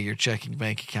a day you're checking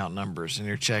bank account numbers and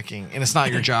and it's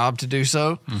not your job to do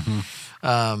so,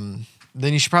 then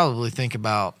you should probably think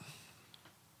about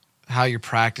how you're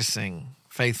practicing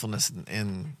faithfulness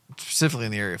specifically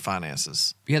in the area of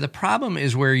finances. Yeah, the problem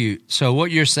is so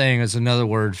what you're saying is another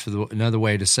word another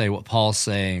way to say what Paul's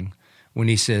saying when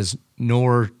he says,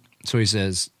 he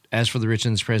says, as for the rich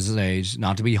in this present age,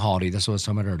 not to be haughty, that's what I was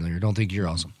talking about earlier, don't think you're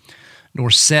awesome,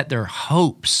 nor set their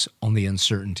hopes on the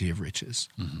uncertainty of riches.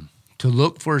 To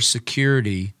look for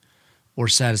security or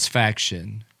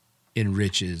satisfaction in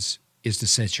riches is to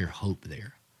set your hope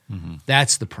there.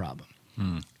 That's the problem.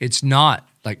 It's not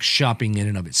like shopping in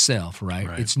and of itself, right?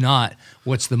 It's not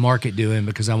what's the market doing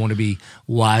because I want to be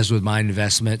wise with my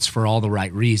investments for all the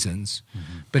right reasons,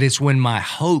 but it's when my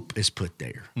hope is put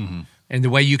there. And the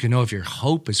way you can know if your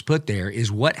hope is put there is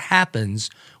what happens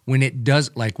when it does,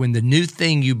 like when the new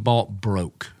thing you bought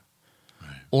broke,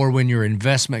 or when your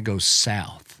investment goes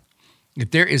south.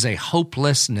 If there is a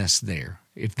hopelessness there,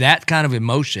 if that kind of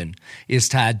emotion is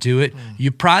tied to it,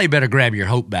 you probably better grab your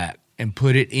hope back and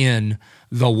put it in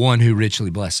the one who richly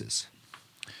blesses.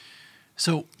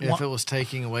 So if it was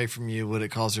taking away from you, would it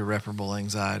cause irreparable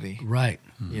anxiety? Right.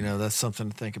 That's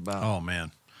something to think about. Oh,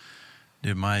 man.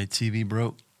 Dude, my TV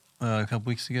broke a couple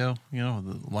weeks ago,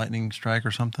 the lightning strike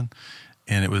or something.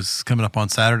 And it was coming up on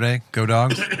Saturday, go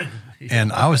Dogs.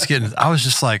 And I was antsy.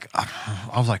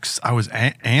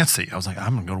 I was like,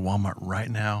 I'm going to go to Walmart right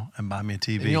now and buy me a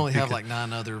TV. And you only have like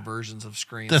 9 other versions of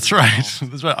screens. That's right.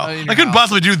 That's right. I couldn't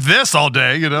possibly do this all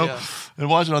day, and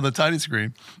watch it on the tiny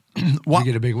screen. Did you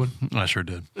get a big one? I sure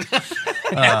did.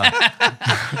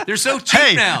 They're so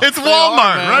cheap now. It's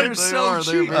Walmart, right? They're so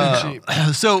cheap. They're very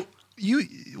cheap. So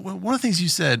one of the things you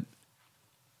said,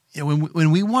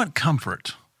 when we want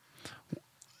comfort,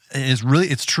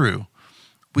 it's true.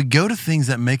 We go to things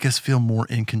that make us feel more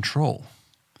in control.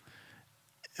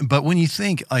 But when you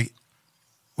think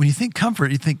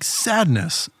comfort, you think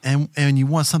sadness, and you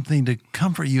want something to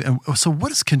comfort you. And so, what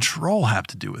does control have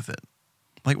to do with it?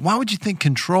 Like, why would you think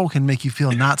control can make you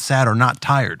feel not sad or not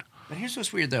tired? But here's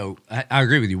what's weird, though. I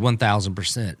agree with you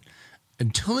 1,000%.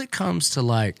 Until it comes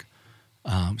to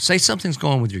say something's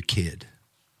going on with your kid.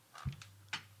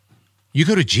 You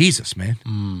go to Jesus, man.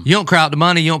 You don't cry out to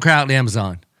money. You don't cry out to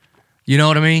Amazon. You know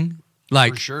what I mean?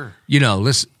 Like, for sure.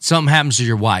 Listen, something happens to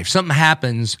your wife. Something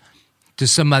happens to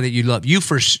somebody that you love.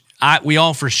 We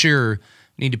all for sure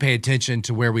need to pay attention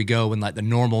to where we go when like the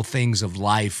normal things of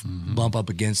life bump up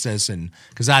against us. And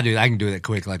because I can do that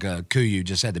quick. Like a Kuyu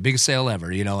just had the biggest sale ever,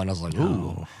 and I was like,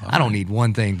 ooh, I don't need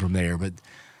one thing from there. But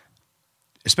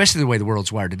especially the way the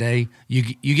world's wired today,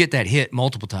 you get that hit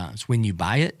multiple times when you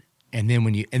buy it. And then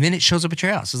then it shows up at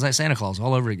your house. It's like Santa Claus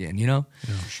all over again, Yeah,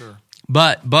 for sure.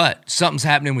 But something's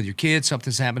happening with your kids,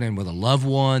 something's happening with a loved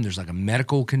one, there's like a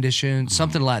medical condition,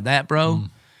 something like that, bro.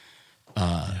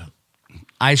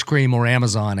 Ice cream or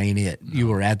Amazon ain't it. No. You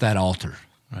were at that altar.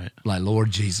 Right. Like,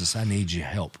 Lord Jesus, I need your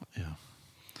help. Yeah.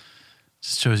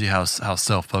 Just shows you how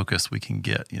self-focused we can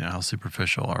get, how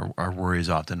superficial our worries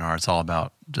often are. It's all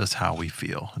about just how we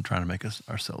feel and trying to make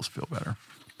ourselves feel better.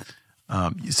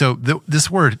 So this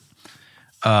word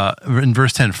in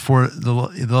verse 10, for the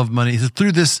love of money, is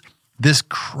through this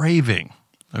craving,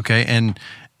 okay? And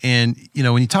when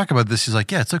you talk about this, he's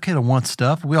like, yeah, it's okay to want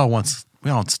stuff. We all want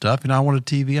stuff. I want a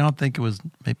TV. I don't think it was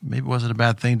maybe it wasn't a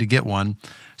bad thing to get one.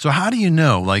 So how do you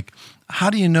know? Like,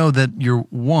 how do you know that your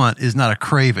want is not a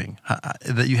craving?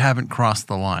 That you haven't crossed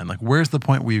the line? Like, where's the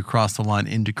point where you cross the line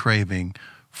into craving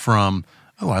from?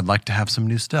 Oh, I'd like to have some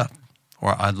new stuff.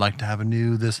 Or I'd like to have a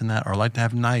new this and that, or I'd like to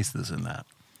have nice this and that.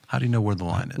 How do you know where the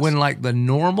line is? When like the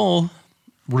normal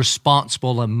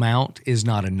responsible amount is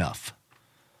not enough.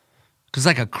 Because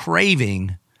like a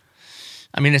craving,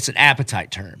 it's an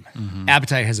appetite term.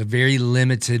 Appetite has a very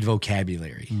limited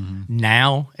vocabulary.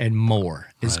 Now and more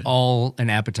is all an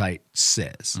appetite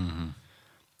says.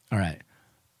 All right.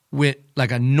 with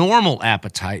like a normal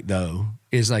appetite, though,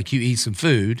 is like you eat some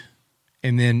food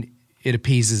and then it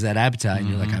appeases that appetite and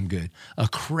you're like, I'm good. A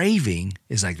craving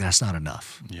is like, that's not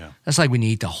enough. Yeah. That's like when you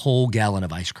eat the whole gallon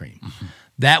of ice cream.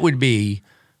 That would be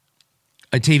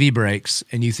a TV breaks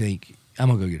and you think, I'm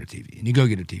going to go get a TV. And you go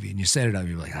get a TV and you set it up and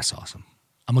you're like, that's awesome.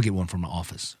 I'm going to get one for my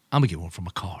office. I'm going to get one for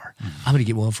my car. I'm going to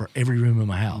get one for every room in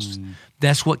my house.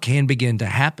 That's what can begin to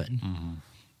happen.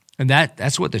 And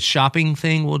that's what the shopping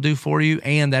thing will do for you,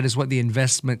 and that is what the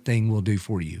investment thing will do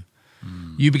for you.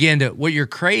 You begin to, what you're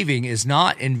craving is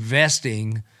not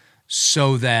investing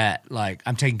so that, like,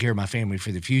 I'm taking care of my family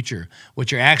for the future.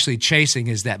 What you're actually chasing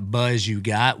is that buzz you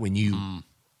got when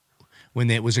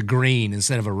it was a green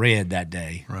instead of a red that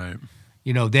day. Right.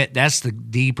 You know, that's the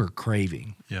deeper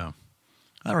craving. Yeah.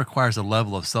 That requires a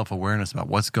level of self-awareness about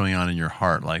what's going on in your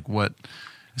heart. Like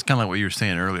it's kind of like what you were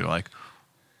saying earlier, like,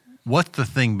 what's the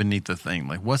thing beneath the thing?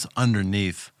 Like, what's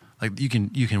underneath? Like, you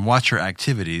can watch your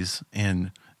activities,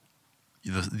 and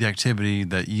the activity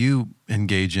that you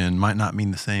engage in might not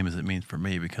mean the same as it means for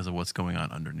me because of what's going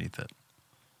on underneath it.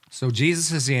 So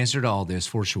Jesus is the answer to all this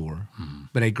for sure.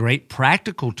 But a great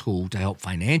practical tool to help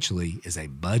financially is a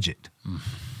budget.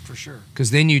 For sure. Because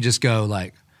then you just go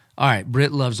like, all right,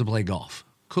 Britt loves to play golf.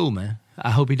 Cool, man. I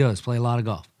hope he does play a lot of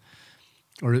golf.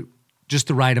 Or just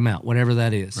the right amount, whatever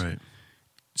that is. Right.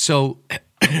 So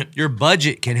your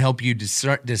budget can help you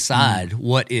decide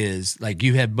what is, like,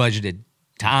 you have budgeted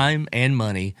time and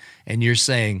money, and you're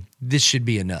saying, this should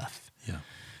be enough. Yeah.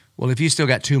 Well, if you still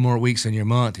got 2 more weeks in your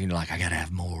month, and you're like, I got to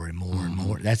have more and more and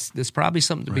more, that's probably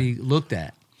something to be looked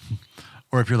at.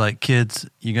 Or if you're like, kids,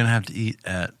 you're going to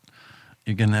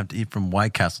have to eat from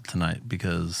White Castle tonight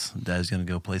because Dad's going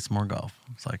to go play some more golf.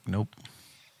 It's like, nope.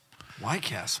 White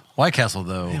Castle. White Castle,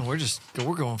 though. Man, we're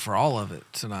going for all of it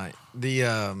tonight. The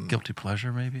Guilty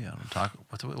pleasure, maybe? I don't talk.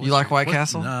 What's you like White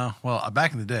Castle? No. Well,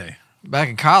 back in the day. Back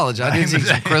in college, I did eat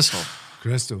some Crystal.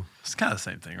 Crystal. It's kind of the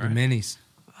same thing, right? The minis.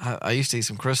 I used to eat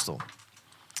some Crystal.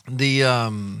 The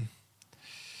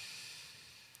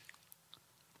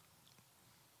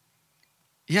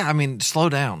yeah, I mean, slow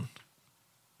down.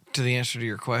 To the answer to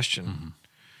your question,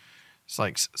 it's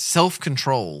like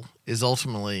self-control is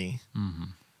ultimately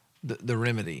the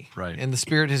remedy, right? And the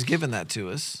Spirit has given that to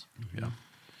us. Yeah.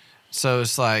 So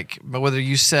it's like, but whether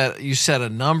you set a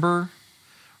number,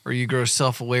 or you grow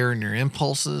self-aware in your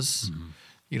impulses,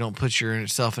 you don't put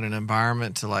yourself in an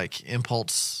environment to like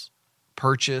impulse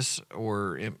purchase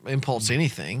or impulse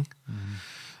anything.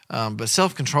 But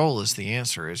self-control is the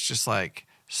answer. It's just like,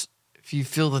 if you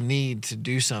feel the need to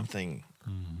do something,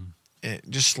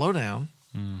 just slow down.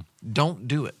 Don't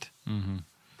do it.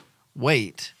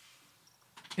 Wait.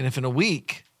 And if in a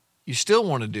week you still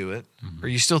want to do it, or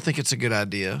you still think it's a good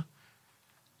idea,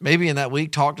 maybe in that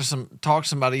week talk to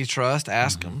somebody you trust.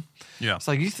 Ask them. Yeah. It's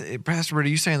like, Pastor Britt, are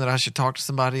you saying that I should talk to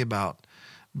somebody about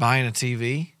buying a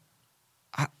TV?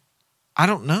 I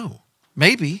don't know.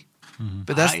 Maybe.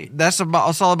 But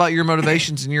it's all about your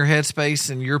motivations and your headspace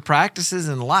and your practices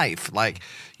in life. Like,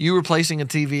 you replacing a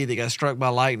TV that got struck by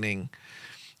lightning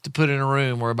to put in a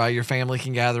room whereby your family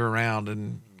can gather around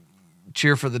and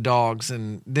cheer for the dogs,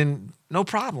 and then no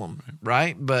problem,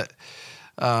 right? But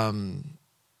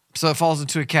so it falls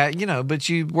into but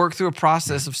you work through a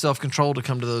process of self-control to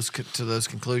come to those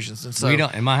conclusions. And so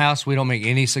in my house, we don't make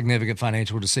any significant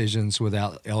financial decisions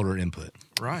without elder input.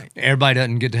 Right. Everybody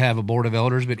doesn't get to have a board of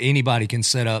elders, but anybody can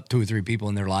set up 2 or 3 people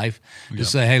in their life.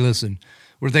 Just say, hey, listen,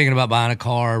 we're thinking about buying a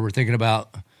car. We're thinking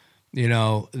about,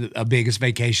 a biggest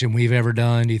vacation we've ever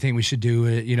done. Do you think we should do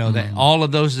it? That all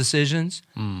of those decisions.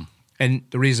 And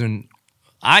the reason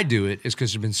I do it is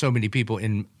because there's been so many people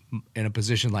in a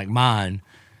position like mine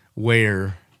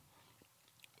where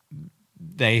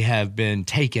they have been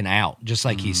taken out, just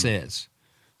like he says.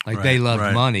 Like, they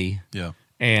loved money,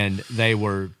 and they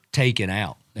were taken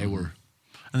out. They were,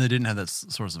 and they didn't have that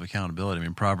source of accountability. I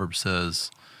mean, Proverbs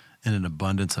says, "In an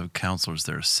abundance of counselors,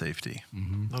 there is safety."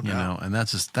 And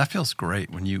that feels great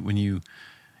when you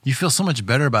feel so much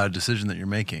better about a decision that you're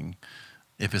making.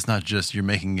 If it's not just you're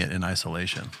making it in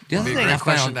isolation. The other thing a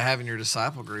question to have in your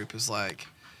disciple group is like,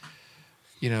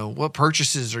 what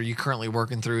purchases are you currently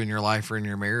working through in your life or in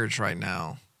your marriage right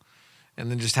now? And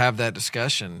then just have that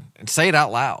discussion and say it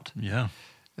out loud. Yeah.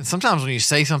 And sometimes when you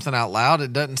say something out loud,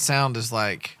 it doesn't sound as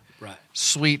like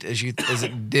sweet as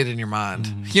it did in your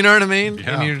mind. You know what I mean?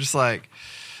 Yeah. And you're just like,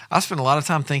 I spent a lot of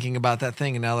time thinking about that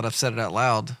thing, and now that I've said it out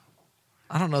loud,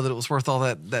 I don't know that it was worth all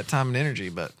that time and energy.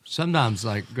 But sometimes,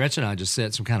 like, Gretchen and I just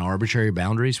set some kind of arbitrary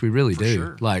boundaries. We really do.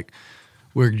 Sure. Like,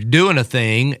 we're doing a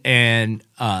thing, and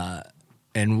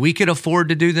And we could afford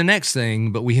to do the next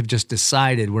thing, but we have just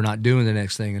decided we're not doing the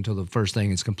next thing until the first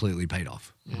thing is completely paid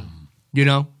off. Yeah. You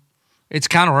know? It's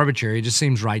kind of arbitrary. It just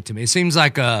seems right to me. It seems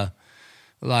like it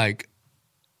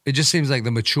just seems like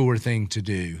the mature thing to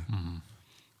do. Mm-hmm.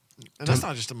 And that's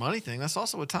not just a money thing. That's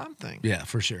also a time thing. Yeah,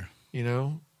 for sure. You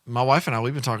know, my wife and I,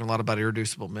 we've been talking a lot about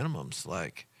irreducible minimums.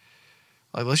 Like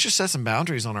let's just set some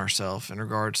boundaries on ourselves in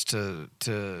regards to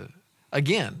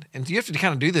again, and you have to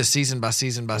kind of do this season by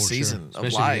season by season especially of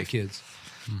when you have life. kids.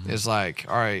 It's like,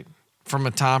 all right, from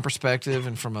a time perspective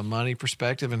and from a money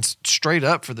perspective and straight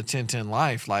up for the 10-10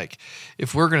 life, like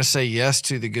if we're going to say yes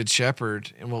to the Good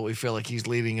Shepherd and what we feel like he's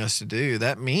leading us to do,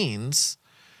 that means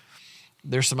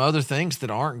there's some other things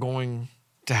that aren't going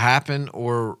to happen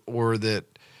or that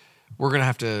we're going to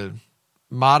have to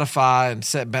modify and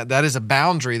set back. That is a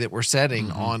boundary that we're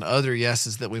setting on other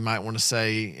yeses that we might want to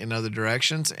say in other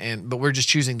directions, but we're just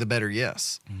choosing the better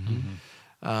yes.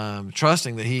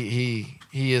 Trusting that he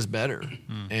is better.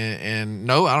 And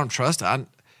no, I don't trust it.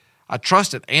 I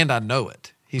trust it and I know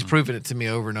it. He's proven it to me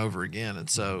over and over again. And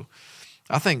so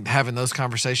I think having those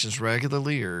conversations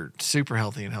regularly are super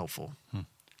healthy and helpful.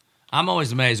 I'm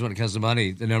always amazed when it comes to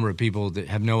money, the number of people that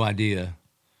have no idea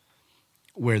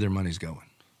where their money's going,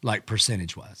 like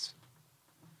percentage-wise.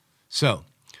 So,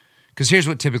 because here's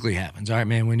what typically happens. All right,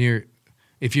 man,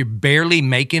 if you're barely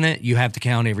making it, you have to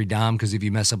count every dime because if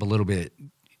you mess up a little bit,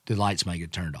 the lights might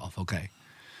get turned off, okay?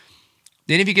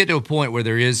 Then if you get to a point where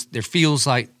there feels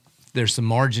like there's some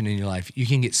margin in your life, you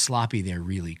can get sloppy there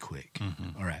really quick,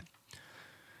 all right?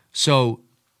 So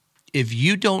if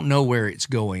you don't know where it's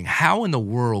going, how in the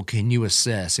world can you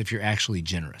assess if you're actually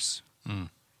generous?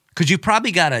 Because you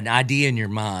probably got an idea in your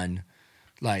mind,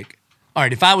 like, all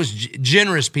right, if I was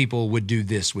generous, people would do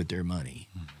this with their money.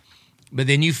 But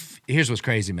then here's what's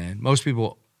crazy, man. Most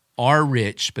people are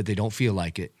rich, but they don't feel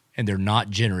like it, and they're not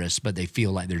generous, but they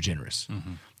feel like they're generous.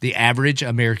 The average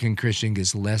American Christian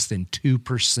gives less than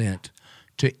 2%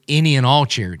 to any and all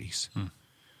charities.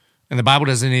 And the Bible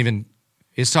doesn't even,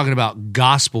 it's talking about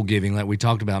gospel giving like we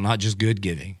talked about, not just good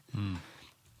giving.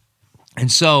 And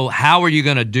so how are you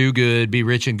going to do good, be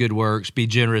rich in good works, be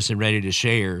generous and ready to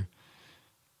share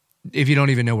if you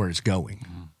don't even know where it's going?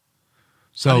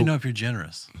 So how do you know if you're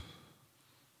generous?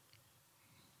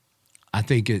 I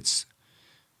think it's,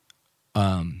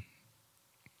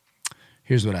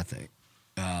 here's what I think.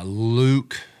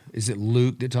 Luke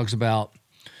that talks about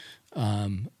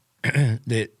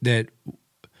that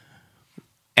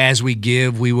as we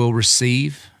give, we will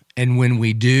receive, and when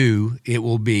we do, it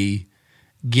will be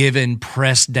given,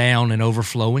 pressed down, and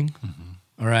overflowing.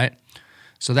 All right?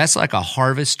 So that's like a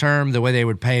harvest term. The way they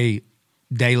would pay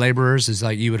day laborers is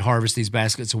like you would harvest these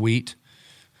baskets of wheat,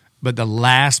 but the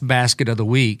last basket of the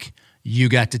week, you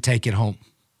got to take it home.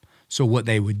 So what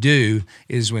they would do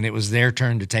is when it was their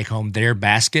turn to take home their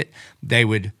basket, they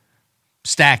would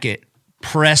stack it,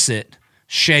 press it,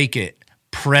 shake it,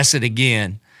 press it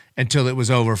again until it was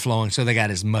overflowing so they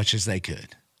got as much as they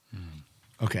could.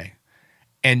 Okay.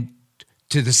 And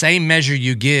to the same measure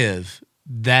you give,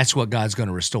 that's what God's going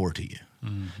to restore to you.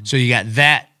 So you got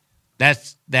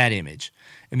that's that image.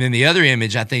 And then the other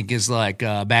image I think is like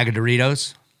a bag of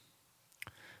Doritos.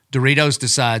 Doritos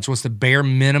decides what's the bare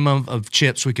minimum of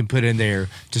chips we can put in there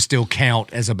to still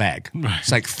count as a bag. Right.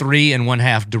 It's like 3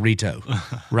 1/2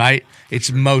 Dorito, right?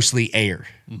 It's mostly air.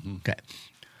 Okay.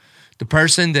 The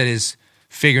person that is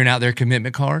figuring out their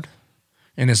commitment card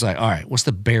and it's like, all right, what's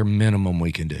the bare minimum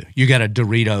we can do? You got a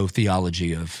Dorito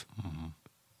theology of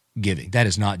giving. That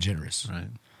is not generous. Right.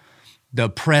 The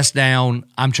press down,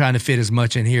 I'm trying to fit as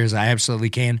much in here as I absolutely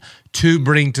can to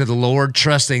bring to the Lord,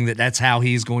 trusting that that's how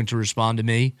he's going to respond to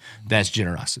me. That's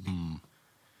generosity.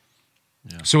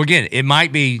 Yeah. So again, it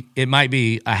might be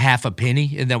a half a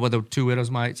penny. Isn't that what the 2 widows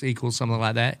mites equal, something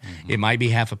like that? It might be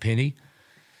half a penny.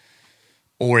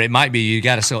 Or it might be you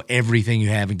got to sell everything you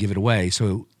have and give it away.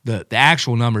 So the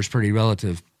actual number is pretty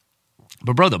relative.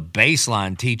 But bro, the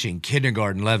baseline teaching,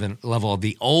 kindergarten level of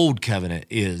the old covenant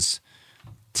is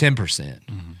 10%.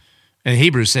 And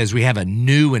Hebrews says we have a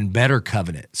new and better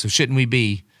covenant. So shouldn't we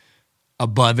be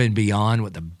above and beyond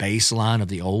what the baseline of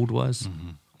the old was?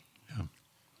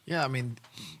 Yeah, I mean,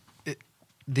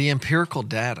 the empirical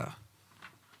data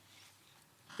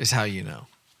is how you know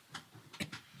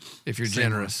if you're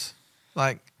generous.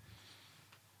 Like,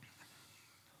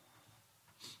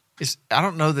 I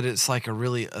don't know that it's like a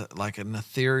really like an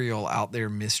ethereal out there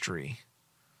mystery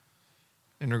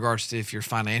in regards to if you're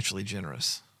financially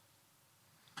generous.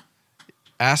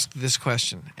 Ask this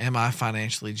question: am I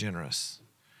financially generous?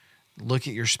 Look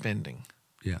at your spending.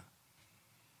 Yeah.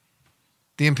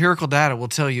 The empirical data will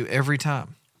tell you every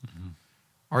time.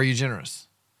 Are you generous?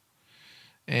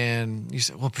 And you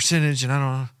say, well, percentage, and I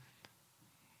don't know.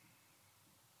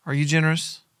 Are you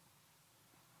generous?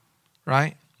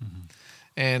 Right? Mm-hmm.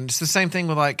 And it's the same thing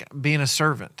with like being a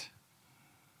servant.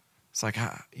 It's like,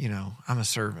 I'm a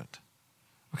servant.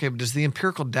 Okay, but does the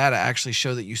empirical data actually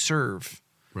show that you serve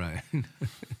Right.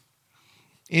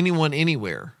 anyone,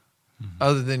 anywhere,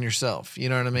 other than yourself? You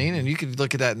know what I mean? And you could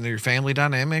look at that in your family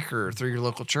dynamic or through your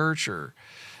local church, or,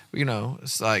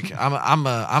 it's like I'm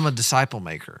a disciple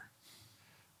maker.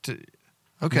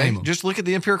 Just look at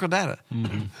the empirical data.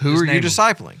 Mm-hmm. Who are you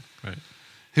discipling? Right.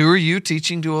 Who are you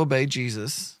teaching to obey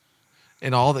Jesus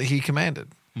in all that He commanded?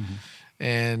 Mm-hmm.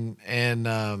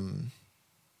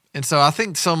 And so I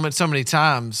think so many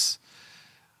times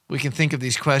we can think of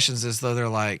these questions as though they're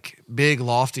like big,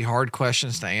 lofty, hard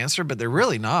questions to answer, but they're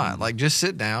really not. Like, just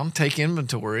sit down, take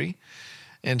inventory,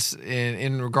 and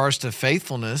in regards to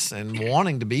faithfulness and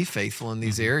wanting to be faithful in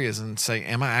these areas, and say,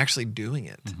 am I actually doing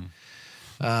it?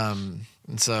 And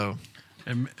so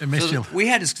it makes you. We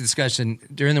had this discussion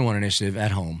during the One Initiative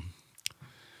at home.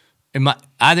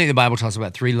 I think the Bible talks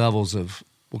about 3 levels of,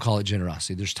 we'll call it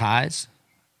generosity. There's tithes.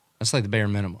 That's like the bare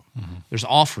minimum. Mm-hmm. There's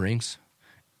offerings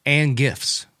and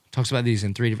gifts. Talks about these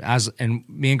in 3 different. And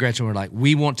me and Gretchen were like,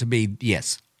 we want to be,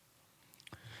 yes.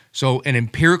 So an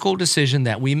empirical decision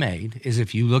that we made is,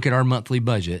 if you look at our monthly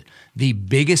budget, the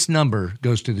biggest number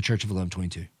goes to the Church of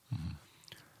 1122.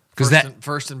 Because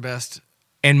first and best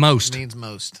and most means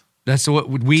most. That's what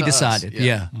we to decided. Us,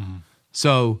 yeah. Mm-hmm.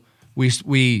 So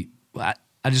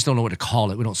I just don't know what to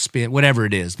call it. We don't spend whatever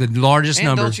it is. The largest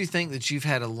number. Don't you think that you've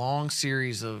had a long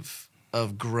series of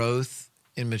growth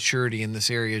and maturity in this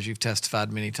area, as you've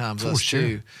testified many times, us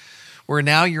too, where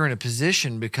now you're in a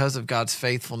position because of God's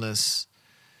faithfulness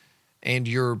and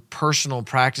your personal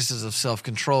practices of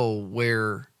self-control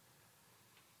where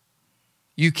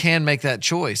you can make that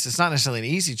choice. It's not necessarily an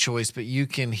easy choice, but you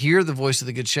can hear the voice of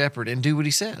the Good Shepherd and do what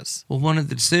He says. Well, one of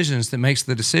the decisions that makes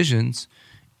the decisions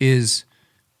is,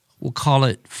 we'll call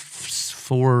it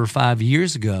 4 or 5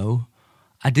 years ago,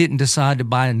 I didn't decide to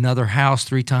buy another house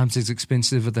 3 times as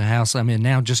expensive as the house I'm in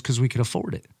now just because we could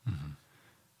afford it.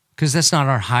 Because that's not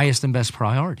our highest and best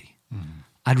priority.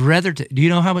 I'd rather, do you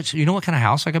know how much, you know what kind of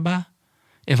house I could buy?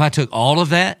 If I took all of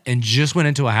that and just went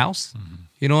into a house,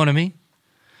 you know what I mean?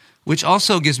 Which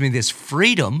also gives me this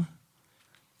freedom,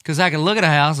 because I can look at a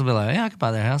house and be like, yeah, I could buy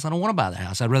that house. I don't want to buy that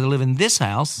house. I'd rather live in this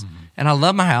house, and I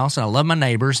love my house, and I love my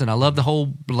neighbors, and I love the whole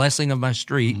blessing of my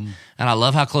street, and I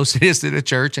love how close it is to the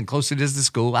church and close it is to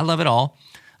school. I love it all.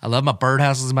 I love my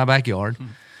birdhouses in my backyard.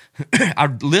 I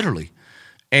literally.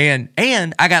 And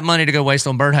I got money to go waste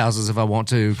on birdhouses if I want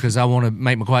to, because I want to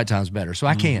make my quiet times better, so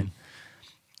I can.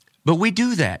 But we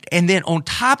do that. And then on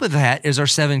top of that is our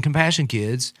 7 Compassion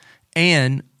kids,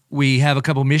 and we have a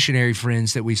couple missionary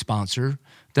friends that we sponsor.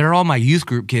 They're all my youth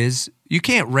group kids. You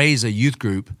can't raise a youth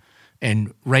group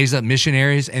and raise up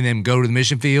missionaries and then go to the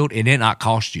mission field and it not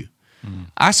cost you.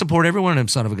 I support every one of them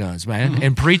son of a guns, man,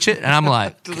 and preach it. And I'm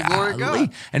like, to the glory of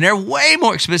God. And they're way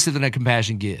more expensive than a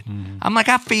Compassion kid. I'm like,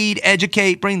 I feed,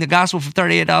 educate, bring the gospel for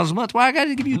 $38 a month. Why I got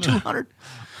to give you $200?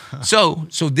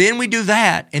 So then we do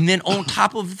that. And then on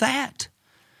top of that,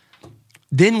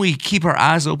 then we keep our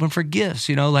eyes open for gifts.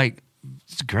 Like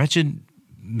Gretchen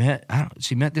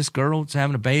she met this girl, it's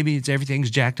having a baby, everything's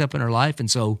jacked up in her life. And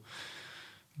so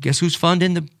guess who's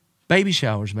funding the baby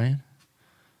showers, man?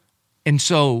 And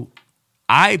so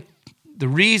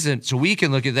so we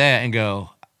can look at that and go,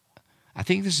 I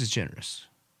think this is generous.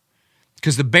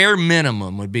 Because the bare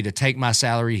minimum would be to take my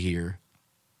salary here,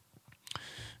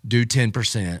 do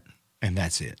 10%, and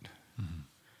that's it.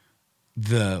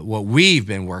 What we've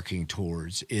been working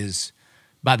towards is,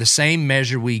 by the same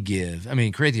measure we give. I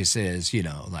mean, Corinthians says,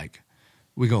 like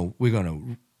we're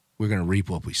gonna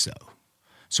reap what we sow.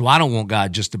 So I don't want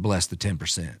God just to bless the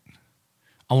 10%.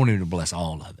 I want Him to bless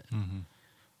all of it.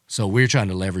 So we're trying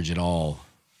to leverage it all.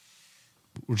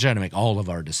 We're trying to make all of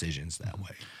our decisions that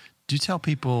way. Do you tell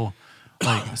people,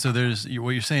 like, so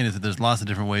what you're saying is that there's lots of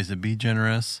different ways to be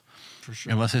generous? For sure.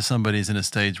 And let's say somebody's in a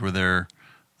stage where they're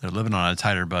living on a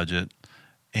tighter budget,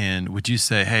 and would you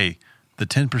say, hey, the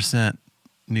 10%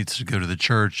 needs to go to the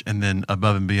church, and then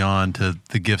above and beyond to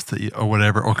the gifts or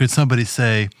whatever? Or could somebody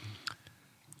say,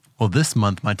 well, this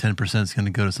month my 10% is going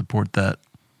to go to support that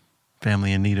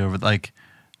family in need over, like,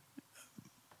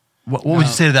 what would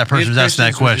you say to that person who's asking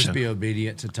that question? Just be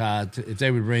obedient to tithe. If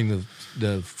they would bring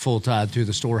the full tithe to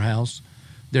the storehouse,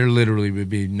 there literally would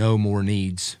be no more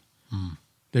needs.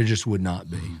 There just would not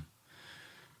be.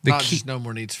 Just no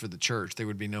more needs for the church. There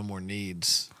would be no more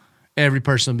needs. Every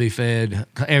person would be fed.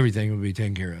 Everything would be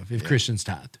taken care of if Christians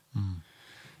tithed.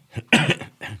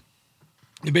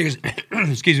 The biggest,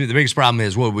 excuse me, the biggest problem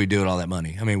is what would we do with all that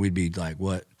money? I mean, we'd be like,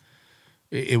 what?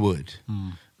 It would.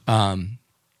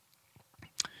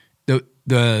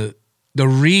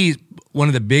 One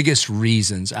of the biggest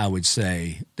reasons I would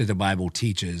say that the Bible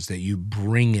teaches that you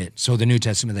bring it, so the New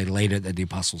Testament, they laid it at the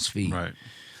apostles' feet, Right.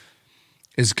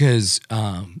 is because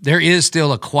there is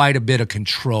still quite a bit of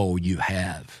control you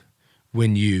have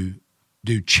when you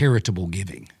do charitable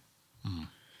giving.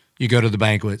 You go to the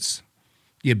banquets,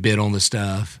 you bid on the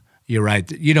stuff, you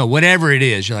write, whatever it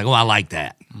is, you're like, oh, I like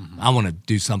that. I want to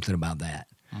do something about that.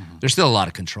 There's still a lot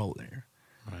of control there.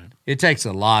 Right. It takes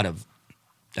a lot of,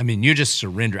 you just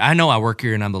surrender. I know I work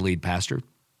here and I'm the lead pastor,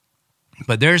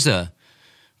 but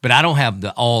I don't have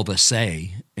all the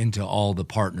say into all the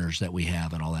partners that we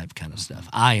have and all that kind of stuff.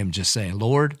 I am just saying,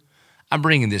 Lord, I'm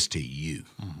bringing this to you.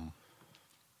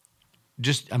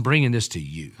 I'm bringing this to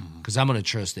you because I'm going to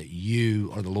trust that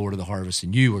you are the Lord of the harvest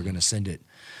and you are going to send it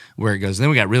where it goes. And then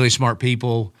we got really smart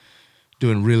people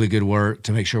doing really good work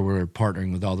to make sure we're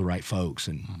partnering with all the right folks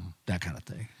and that kind of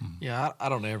thing. Yeah, I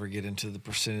don't ever get into the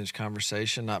percentage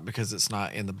conversation, not because it's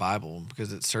not in the Bible,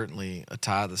 because it's certainly a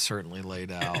tithe that's certainly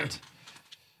laid out.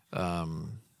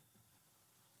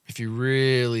 If you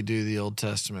really do the Old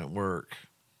Testament work,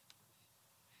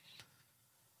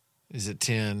 is it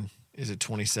 10? Is it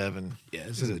 27? Yeah,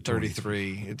 is it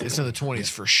 33? It's in the 20s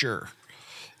for sure.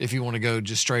 If you want to go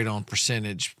just straight on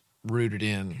percentage, rooted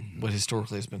in what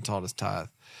historically has been taught as tithe.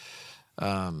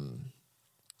 Normally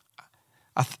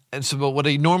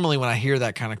when I hear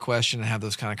that kind of question and have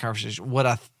those kind of conversations,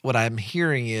 what I'm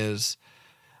hearing is,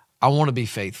 I want to be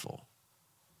faithful.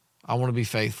 I want to be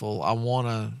faithful. I want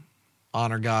to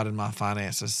honor God in my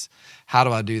finances. How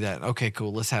do I do that? Okay,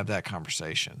 cool. Let's have that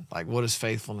conversation. Like, what does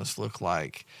faithfulness look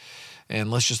like?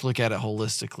 And let's just look at it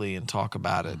holistically and talk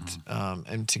about it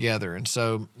and together. And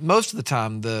so most of the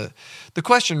time, the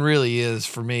question really is,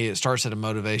 for me, it starts at a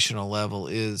motivational level,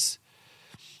 is,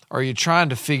 are you trying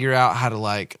to figure out how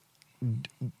to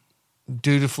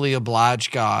dutifully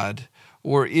oblige God?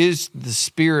 Or is the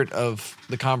spirit of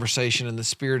the conversation and the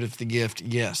spirit of the gift,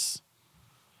 yes.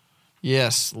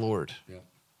 Yes, Lord. Yeah.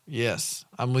 Yes,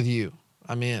 I'm with you.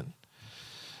 I'm in.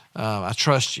 I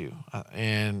trust you.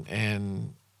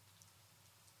 And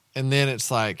then it's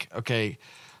like, okay,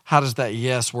 how does that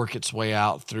yes work its way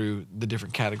out through the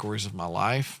different categories of my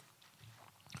life?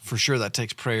 For sure, that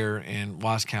takes prayer and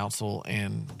wise counsel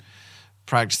and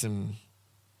practicing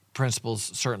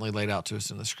principles certainly laid out to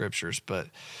us in the scriptures. But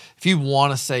if you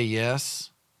want to say yes,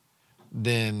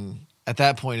 then at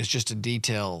that point it's just a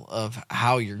detail of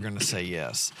how you're going to say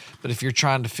yes. But if you're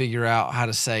trying to figure out how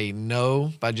to say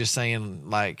no by just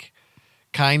saying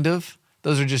kind of,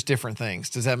 those are just different things.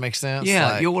 Does that make sense?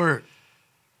 Yeah,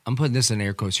 I'm putting this in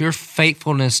air quotes. Your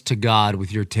faithfulness to God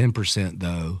with your 10%,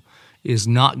 though, is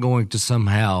not going to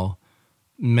somehow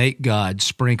make God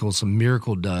sprinkle some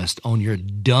miracle dust on your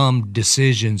dumb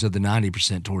decisions of the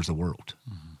 90% towards the world.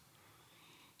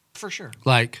 For sure.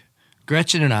 Like,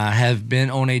 Gretchen and I have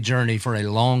been on a journey for a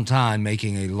long time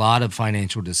making a lot of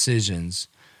financial decisions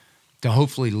to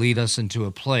hopefully lead us into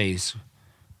a place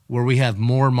where we have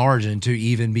more margin to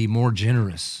even be more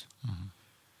generous.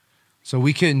 So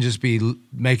we couldn't just be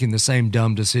making the same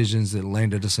dumb decisions that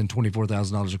landed us in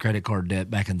 $24,000 of credit card debt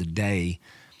back in the day,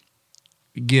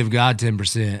 give God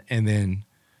 10%, and then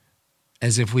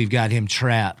as if we've got him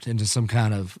trapped into some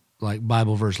kind of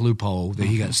Bible verse loophole that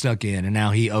he got stuck in, and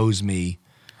now he owes me,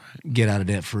 get out of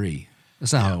debt free.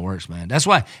 That's not how it works, man. That's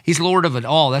why he's Lord of it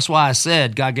all. That's why I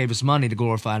said God gave us money to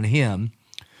glorify him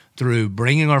through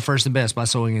bringing our first and best by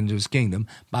sowing into his kingdom,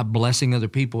 by blessing other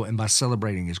people, and by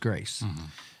celebrating his grace.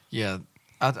 Yeah,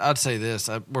 I'd say this.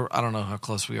 I don't know how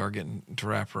close we are getting to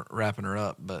wrapping her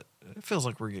up, but it feels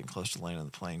like we're getting close to landing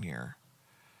the plane here.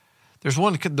 There's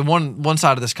one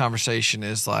side of this conversation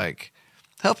is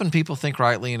helping people think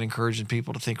rightly and encouraging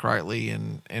people to think rightly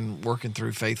and working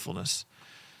through faithfulness.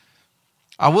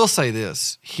 I will say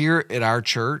this, here at our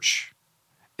church,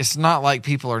 it's not like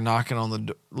people are knocking on the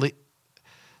door.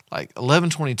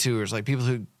 1122ers, people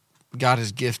who God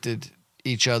has gifted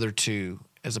each other to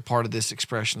as a part of this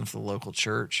expression of the local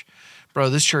church. Bro,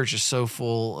 this church is so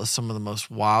full of some of the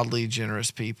most wildly generous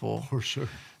people For sure.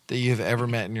 that you have ever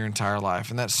met in your entire life.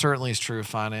 And that certainly is true of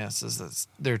finances. That's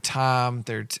their time,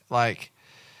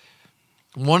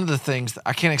 one of the things,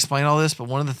 I can't explain all this, but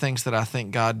one of the things that I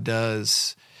think God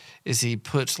does is he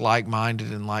puts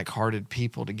like-minded and like-hearted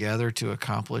people together to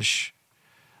accomplish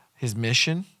his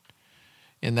mission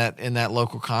in that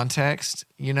local context,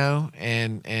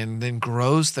 and then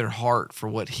grows their heart for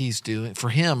what he's doing, for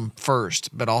him first,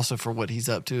 but also for what he's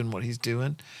up to and what he's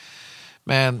doing.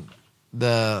 Man,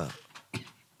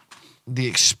 the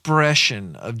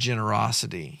expression of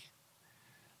generosity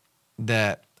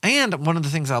and one of the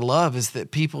things I love is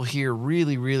that people here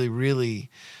really, really, really,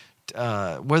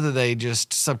 whether they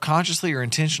just subconsciously or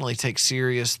intentionally take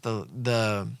serious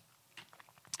the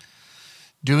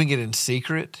doing it in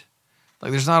secret.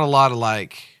 Like there's not a lot of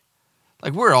like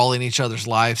we're all in each other's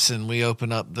lives and we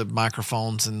open up the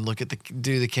microphones and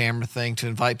do the camera thing to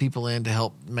invite people in to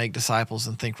help make disciples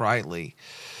and think rightly.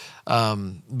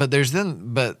 But there's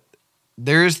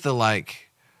the like,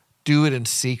 do it in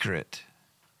secret.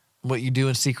 What you do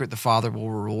in secret, the Father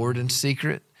will reward in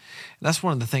secret. And that's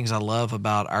one of the things I love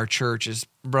about our church is,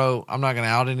 bro, I'm not going to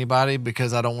out anybody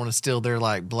because I don't want to steal their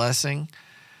like blessing.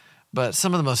 But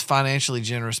some of the most financially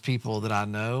generous people that I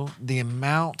know, the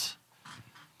amount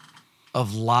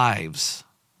of lives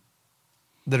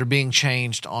that are being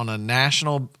changed on a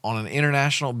national, on an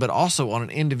international, but also on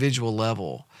an individual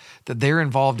level that they're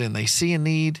involved in. They see a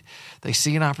need, they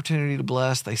see an opportunity to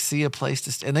bless, they see a place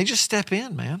to, and they just step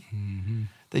in, man. Mm-hmm.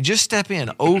 They just step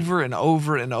in over and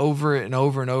over and over and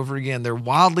over and over again. They're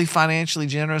wildly financially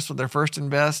generous with their first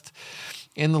invest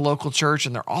in the local church,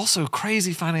 and they're also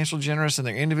crazy financial generous in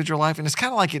their individual life. And it's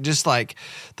kind of like it just like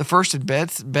the first and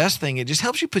best thing, it just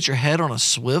helps you put your head on a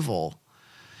swivel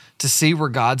to see where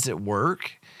God's at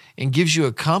work and gives you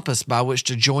a compass by which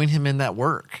to join him in that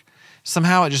work.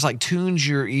 Somehow it just like tunes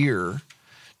your ear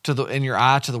and your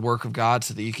eye to the work of God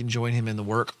so that you can join him in the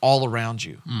work all around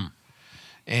you. Mm.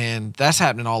 And that's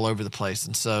happening all over the place.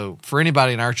 And so for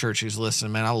anybody in our church who's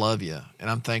listening, man, I love you and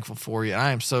I'm thankful for you.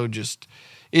 I am so just,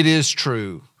 it is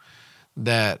true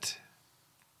that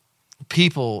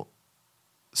people,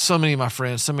 so many of my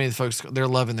friends, so many of the folks, they're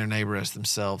loving their neighbor as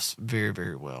themselves very,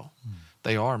 very well. Mm.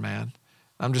 They are, man.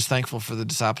 I'm just thankful for the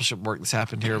discipleship work that's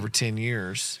happened here over 10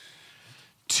 years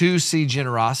to see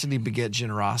generosity beget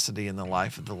generosity in the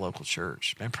life of the local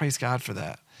church. Man, praise God for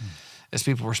that. As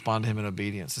people respond to him in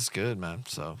obedience, it's good, man.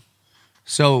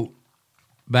 So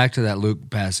back to that Luke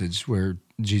passage where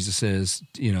Jesus says,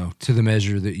 to the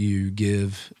measure that you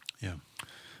give. Yeah.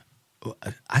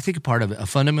 I think a part of it, a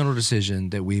fundamental decision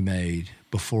that we made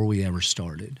before we ever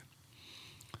started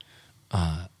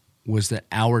was that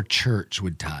our church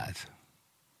would tithe.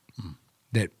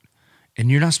 And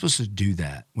you're not supposed to do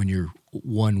that when you're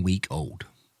 1 week old.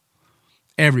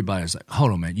 Everybody's like,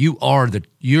 hold on, man,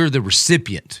 you're the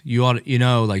recipient. You ought to,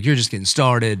 you're just getting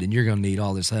started and you're going to need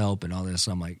all this help and all this.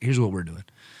 So I'm like, here's what we're doing.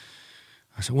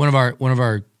 I said, one of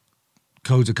our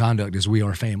codes of conduct is we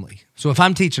are family. So if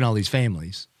I'm teaching all these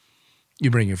families,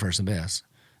 you bring your first and best.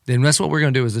 Then that's what we're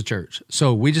going to do as a church.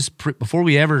 So we just, before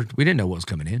we didn't know what was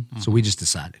coming in. Mm-hmm. So we just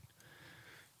decided.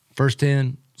 First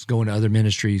 10 is going to other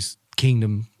ministries,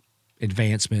 kingdom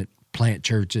advancement, plant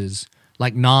churches,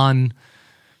 like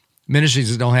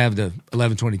non-ministries that don't have the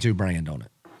 1122 brand on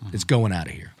it. Mm-hmm. It's going out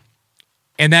of here.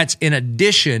 And that's in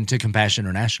addition to Compassion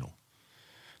International.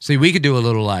 See, we could do a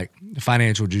little like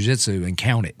financial jujitsu and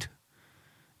count it,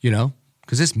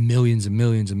 because it's millions and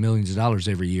millions and millions of dollars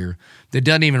every year that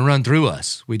doesn't even run through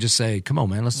us. We just say, come on,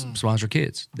 man, let's sponsor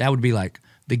kids. That would be like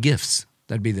the gifts.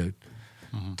 That'd be the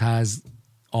tithes,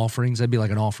 offerings. That'd be like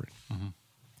an offering. Mm-hmm.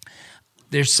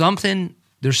 There's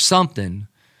something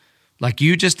like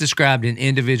you just described in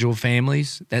individual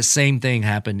families. That same thing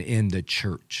happened in the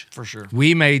church. For sure.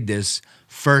 We made this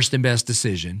first and best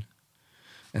decision.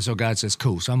 And so God says,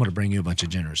 cool, so I'm going to bring you a bunch of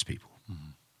generous people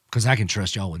because I can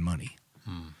trust y'all with money,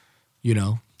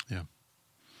 Yeah.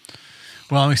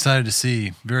 Well, I'm very excited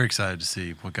to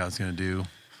see what God's going to do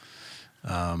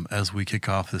as we kick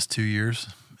off this 2 years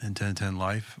in 1010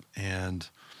 Life. And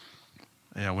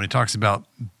when he talks about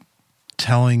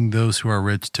telling those who are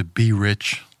rich to be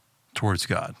rich towards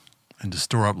God and to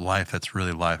store up life that's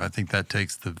really life, I think that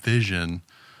takes the vision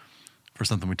for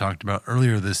something we talked about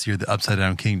earlier this year, the upside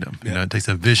down kingdom. It takes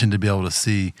a vision to be able to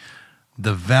see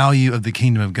the value of the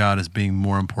kingdom of God as being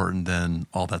more important than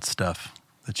all that stuff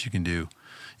that you could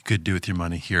do with your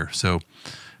money here. So,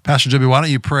 Pastor Joby, why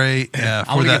don't you pray for that?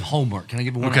 I want to give homework. Can I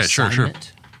give one assignment? Sure.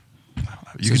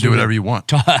 You can do whatever you want.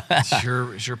 It's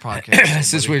your podcast.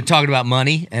 Since we're talking about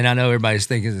money, and I know everybody's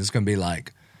thinking it's going to be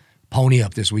like pony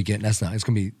up this weekend. That's not. It's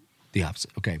going to be the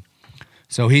opposite. Okay.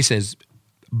 So he says,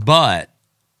 but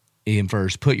Ian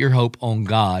first, put your hope on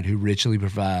God who richly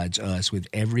provides us with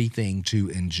everything to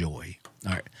enjoy.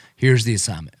 All right. Here's the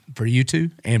assignment for you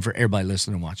two and for everybody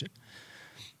listening and watching.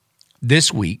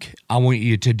 This week, I want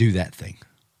you to do that thing.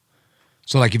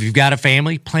 So like if you've got a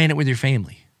family, plan it with your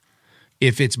family.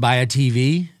 If it's buy a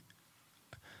TV,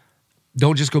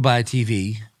 don't just go buy a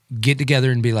TV. Get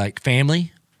together and be like,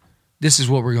 family, this is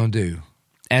what we're going to do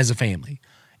as a family.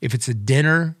 If it's a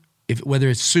dinner, whether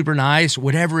it's super nice,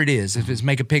 whatever it is, if it's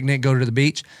make a picnic, go to the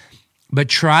beach, But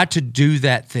try to do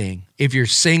that thing. If you're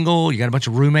single, you got a bunch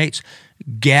of roommates,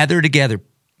 gather together.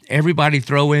 Everybody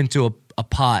throw into a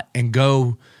pot and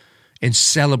go and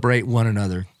celebrate one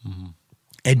another. Mm-hmm.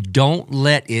 And don't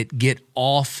let it get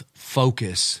off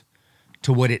focus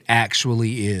to what it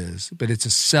actually is. But it's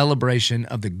a celebration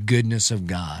of the goodness of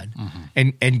God. Mm-hmm.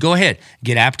 And go ahead,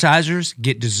 get appetizers,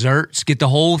 get desserts, get the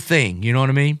whole thing. You know what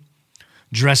I mean?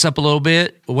 Dress up a little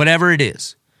bit, whatever it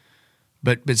is.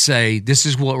 But say, this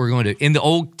is what we're going to do. In the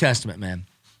Old Testament, man,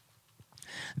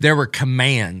 there were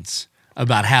commands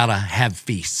about how to have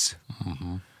feasts.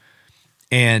 Mm-hmm.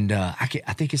 And I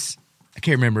can't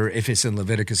remember if it's in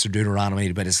Leviticus or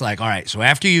Deuteronomy, but it's like, all right, so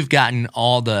after you've gotten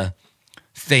all the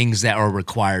things that are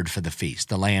required for the feast,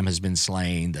 the lamb has been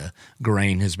slain, the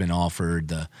grain has been offered,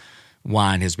 the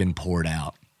wine has been poured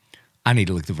out. I need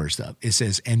to look the verse up. It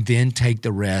says, and then take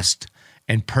the rest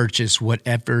and purchase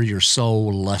whatever your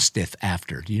soul lusteth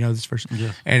after. Do you know this verse?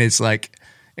 Yeah. And it's like,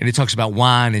 and it talks about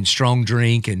wine and strong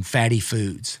drink and fatty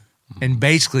foods. Mm-hmm. And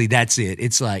basically that's it.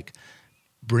 It's like,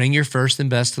 bring your first and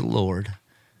best to the Lord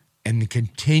and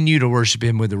continue to worship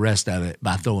him with the rest of it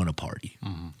by throwing a party.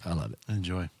 Mm-hmm. I love it.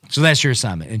 Enjoy. So that's your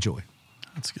assignment. Enjoy.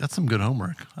 That's some good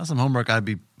homework. That's some homework I'd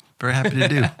be very happy to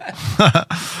do.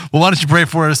 Well, why don't you pray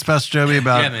for us, Pastor Joby,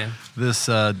 about this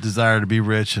desire to be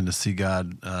rich and to see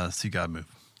God move.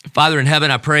 Father in heaven,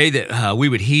 I pray that we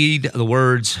would heed the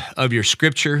words of your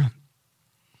scripture,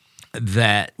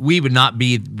 that we would not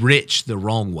be rich the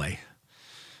wrong way,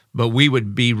 but we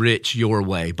would be rich your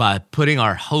way by putting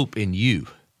our hope in you,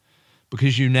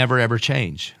 because you never, ever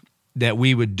change, that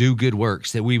we would do good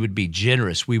works, that we would be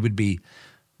generous, we would be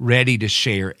ready to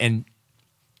share. And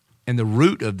the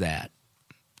root of that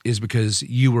is because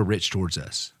you were rich towards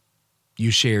us.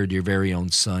 You shared your very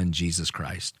own son, Jesus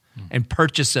Christ, and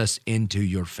purchased us into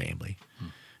your family.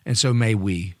 And so may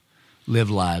we live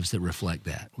lives that reflect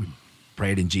that. We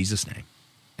pray it in Jesus' name.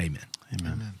 Amen.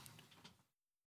 Amen.